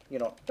 you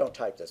know, don't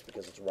type this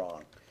because it's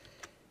wrong.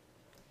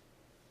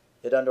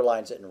 It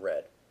underlines it in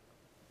red.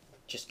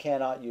 Just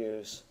cannot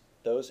use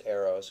those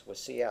arrows with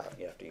C out.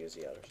 You have to use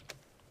the others.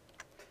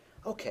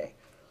 Okay,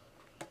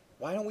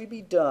 why don't we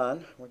be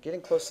done? We're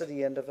getting close to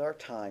the end of our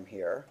time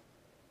here.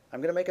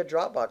 I'm going to make a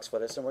Dropbox for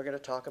this, and we're going to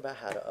talk about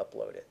how to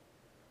upload it.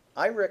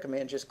 I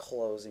recommend just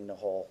closing the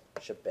whole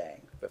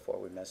shebang before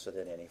we mess with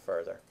it any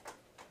further.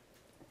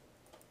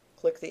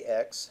 Click the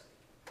X.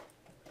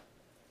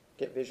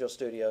 Get Visual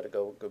Studio to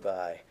go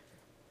goodbye.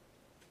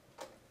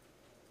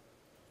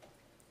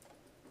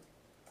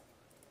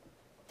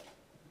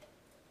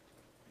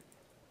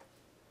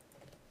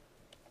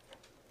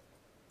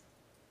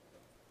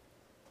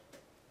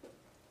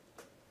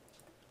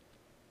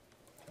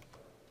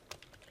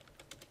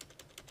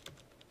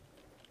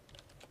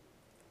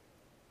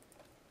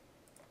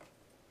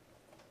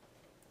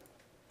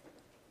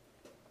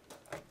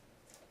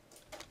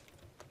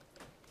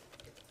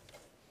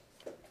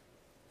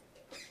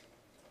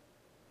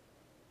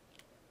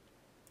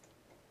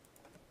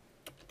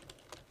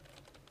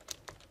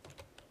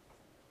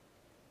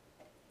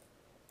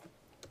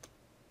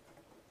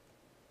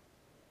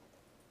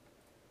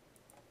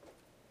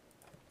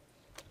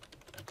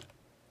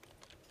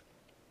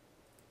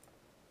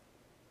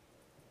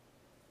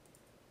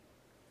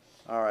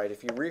 All right,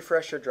 if you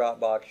refresh your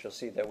Dropbox, you'll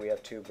see that we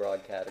have two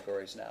broad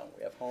categories now.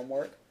 We have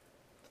homework.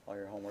 All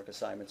your homework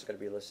assignments are going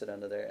to be listed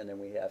under there, and then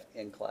we have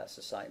in-class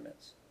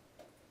assignments.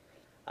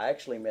 I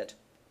actually meant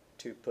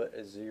to put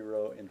a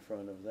 0 in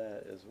front of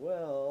that as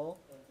well.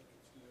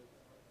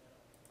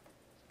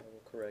 So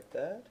we'll correct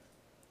that.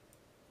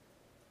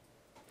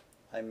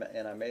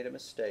 And I made a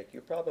mistake.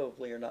 You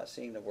probably are not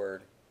seeing the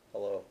word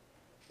hello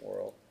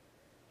world.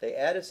 They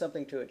added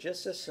something to it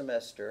just this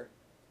semester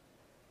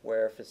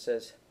where if it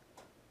says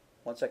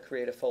once I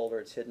create a folder,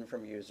 it's hidden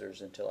from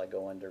users until I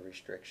go under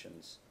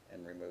restrictions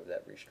and remove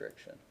that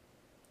restriction.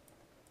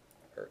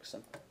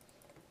 Irksome.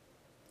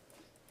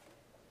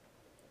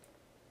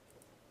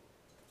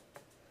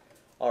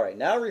 All right,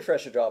 now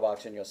refresh your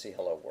Dropbox and you'll see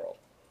hello world.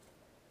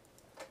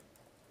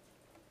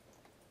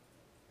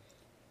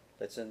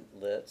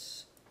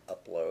 Let's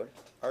upload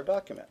our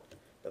document.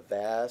 The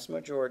vast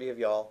majority of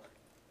y'all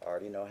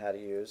already know how to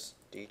use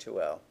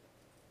D2L.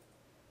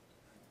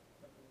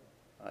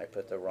 I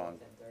put the wrong.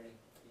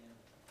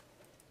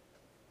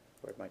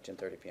 Where'd my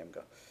 10:30 p.m.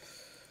 go?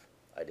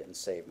 I didn't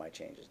save my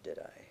changes, did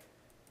I?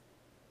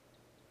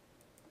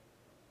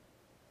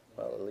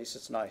 Well, at least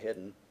it's not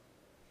hidden.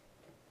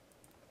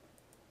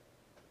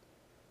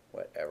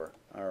 Whatever.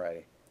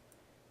 Alrighty.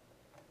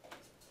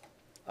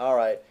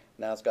 Alright,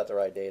 now it's got the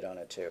right date on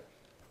it too.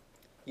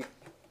 You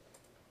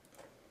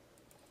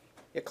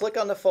click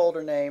on the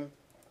folder name,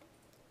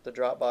 the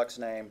Dropbox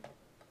name,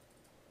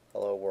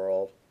 hello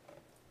world.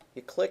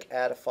 You click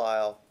add a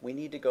file. We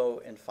need to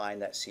go and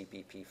find that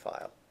CPP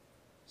file.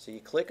 So you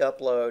click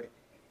upload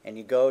and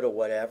you go to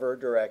whatever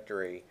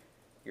directory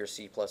your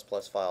C++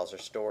 files are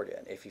stored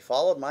in. If you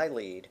followed my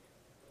lead,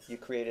 you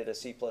created a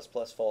C++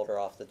 folder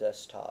off the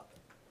desktop.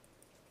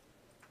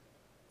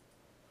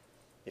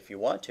 If you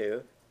want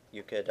to,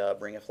 you could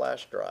bring a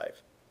flash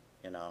drive,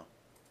 you know.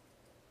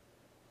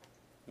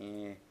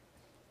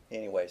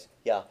 Anyways,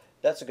 yeah,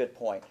 that's a good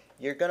point.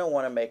 You're going to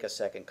want to make a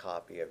second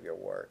copy of your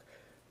work.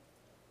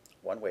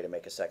 One way to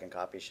make a second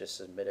copy is just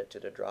submit it to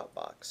the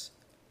Dropbox.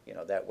 You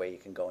know, that way you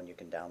can go and you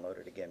can download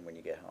it again when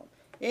you get home.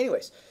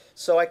 Anyways,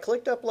 so I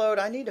clicked upload.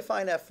 I need to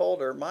find that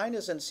folder. Mine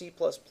is in C++.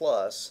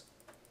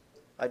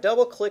 I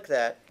double click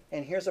that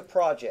and here's a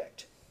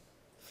project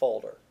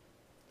folder.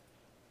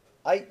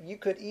 You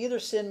could either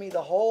send me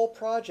the whole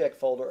project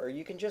folder or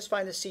you can just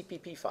find the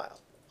CPP file.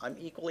 I'm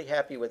equally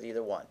happy with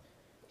either one.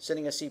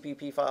 Sending a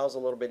CPP file is a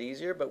little bit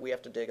easier, but we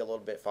have to dig a little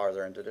bit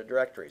farther into the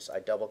directories. I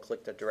double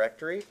click the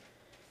directory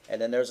and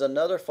then there's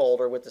another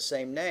folder with the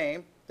same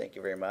name. Thank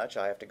you very much.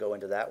 I have to go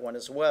into that one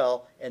as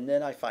well, and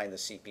then I find the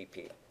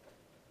CPP.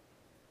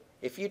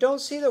 If you don't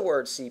see the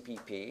word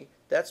CPP,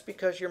 that's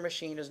because your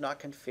machine is not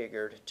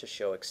configured to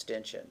show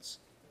extensions.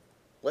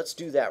 Let's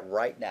do that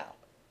right now.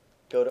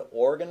 Go to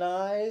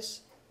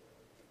Organize.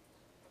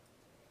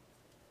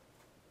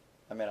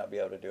 I may not be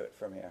able to do it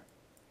from here.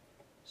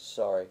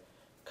 Sorry.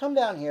 Come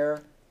down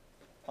here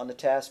on the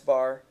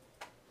taskbar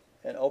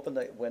and open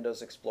the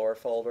Windows Explorer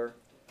folder.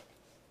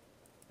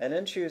 And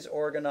then choose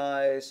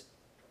Organize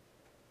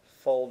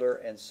folder,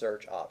 and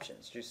search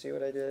options. Do you see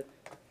what I did?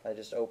 I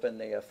just opened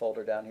the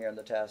folder down here in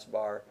the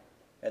taskbar,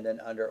 and then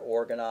under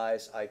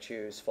Organize, I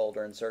choose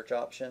Folder and Search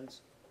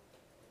Options.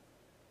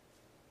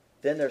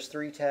 Then there's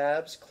 3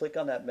 tabs. Click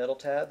on that middle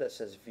tab that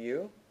says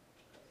View,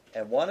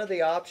 and one of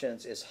the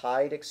options is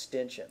Hide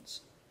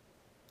Extensions.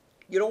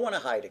 You don't want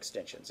to hide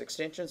extensions.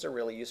 Extensions are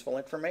really useful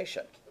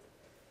information.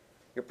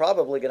 You're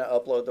probably going to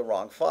upload the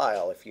wrong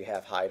file if you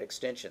have Hide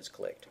Extensions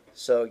clicked.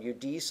 So you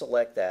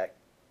deselect that,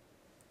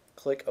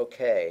 click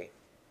OK,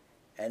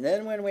 and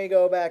then when we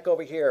go back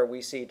over here,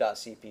 we see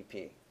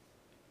 .cpp.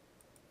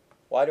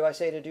 Why do I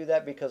say to do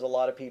that? Because a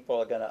lot of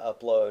people are going to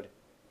upload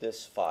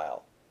this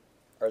file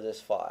or this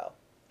file,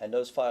 and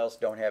those files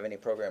don't have any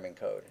programming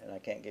code, and I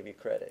can't give you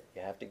credit.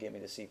 You have to give me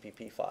the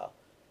CPP file.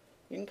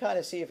 You can kind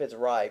of see if it's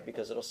right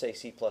because it'll say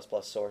C++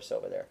 source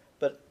over there.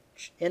 But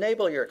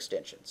enable your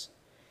extensions.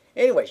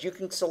 Anyways, you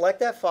can select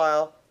that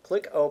file,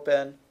 click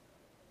Open.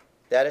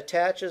 That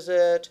attaches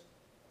it,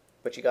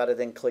 but you got to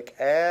then click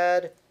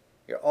Add.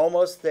 You're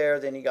almost there,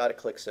 then you got to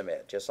click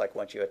Submit. Just like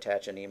once you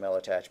attach an email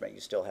attachment, you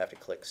still have to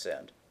click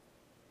Send.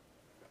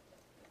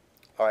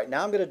 All right,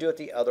 now I'm going to do it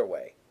the other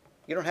way.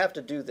 You don't have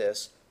to do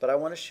this, but I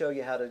want to show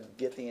you how to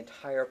get the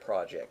entire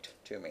project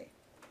to me.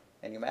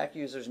 And you Mac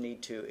users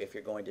need to, if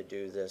you're going to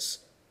do this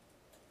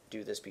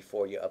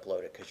before you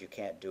upload it, because you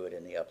can't do it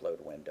in the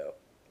upload window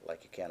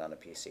like you can on a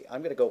PC.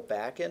 I'm going to go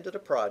back into the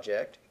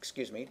project,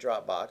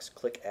 Dropbox,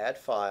 click Add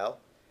File.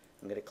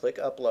 I'm going to click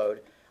Upload.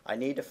 I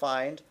need to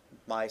find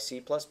my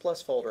C++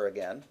 folder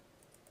again.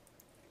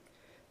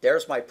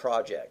 There's my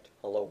project,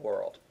 Hello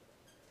World.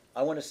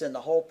 I want to send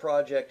the whole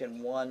project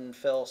in one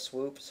fell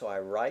swoop, so I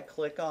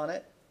right-click on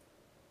it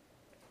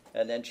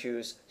and then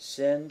choose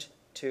Send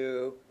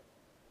to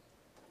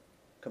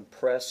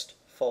Compressed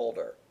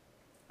Folder.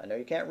 I know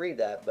you can't read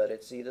that, but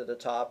it's either the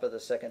top or the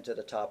second to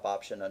the top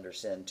option under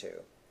Send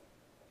to.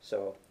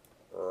 So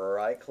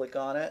right-click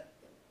on it,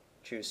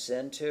 choose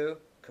Send to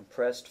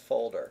Compressed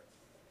Folder,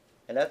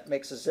 and that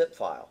makes a zip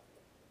file.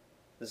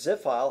 The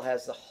zip file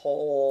has the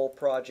whole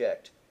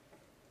project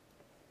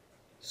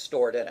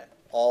stored in it,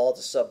 all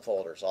the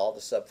subfolders, all the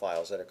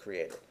subfiles that are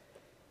created.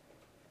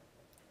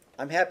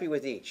 I'm happy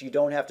with each. You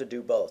don't have to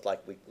do both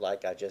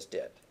like I just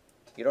did.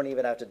 You don't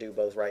even have to do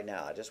both right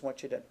now. I just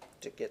want you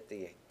to get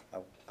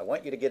I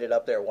want you to get it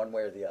up there one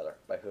way or the other,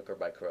 by hook or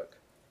by crook.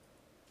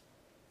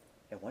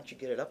 And once you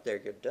get it up there,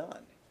 you're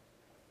done.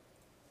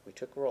 We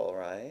took roll,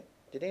 right?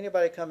 Did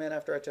anybody come in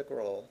after I took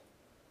roll?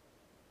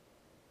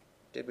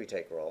 Did we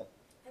take roll?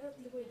 I don't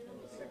think we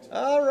did.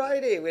 All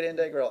righty, we didn't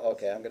take roll.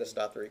 Okay, I'm going to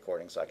stop the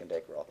recording so I can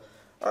take roll.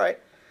 All right,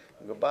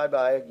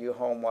 bye-bye, you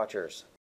home watchers.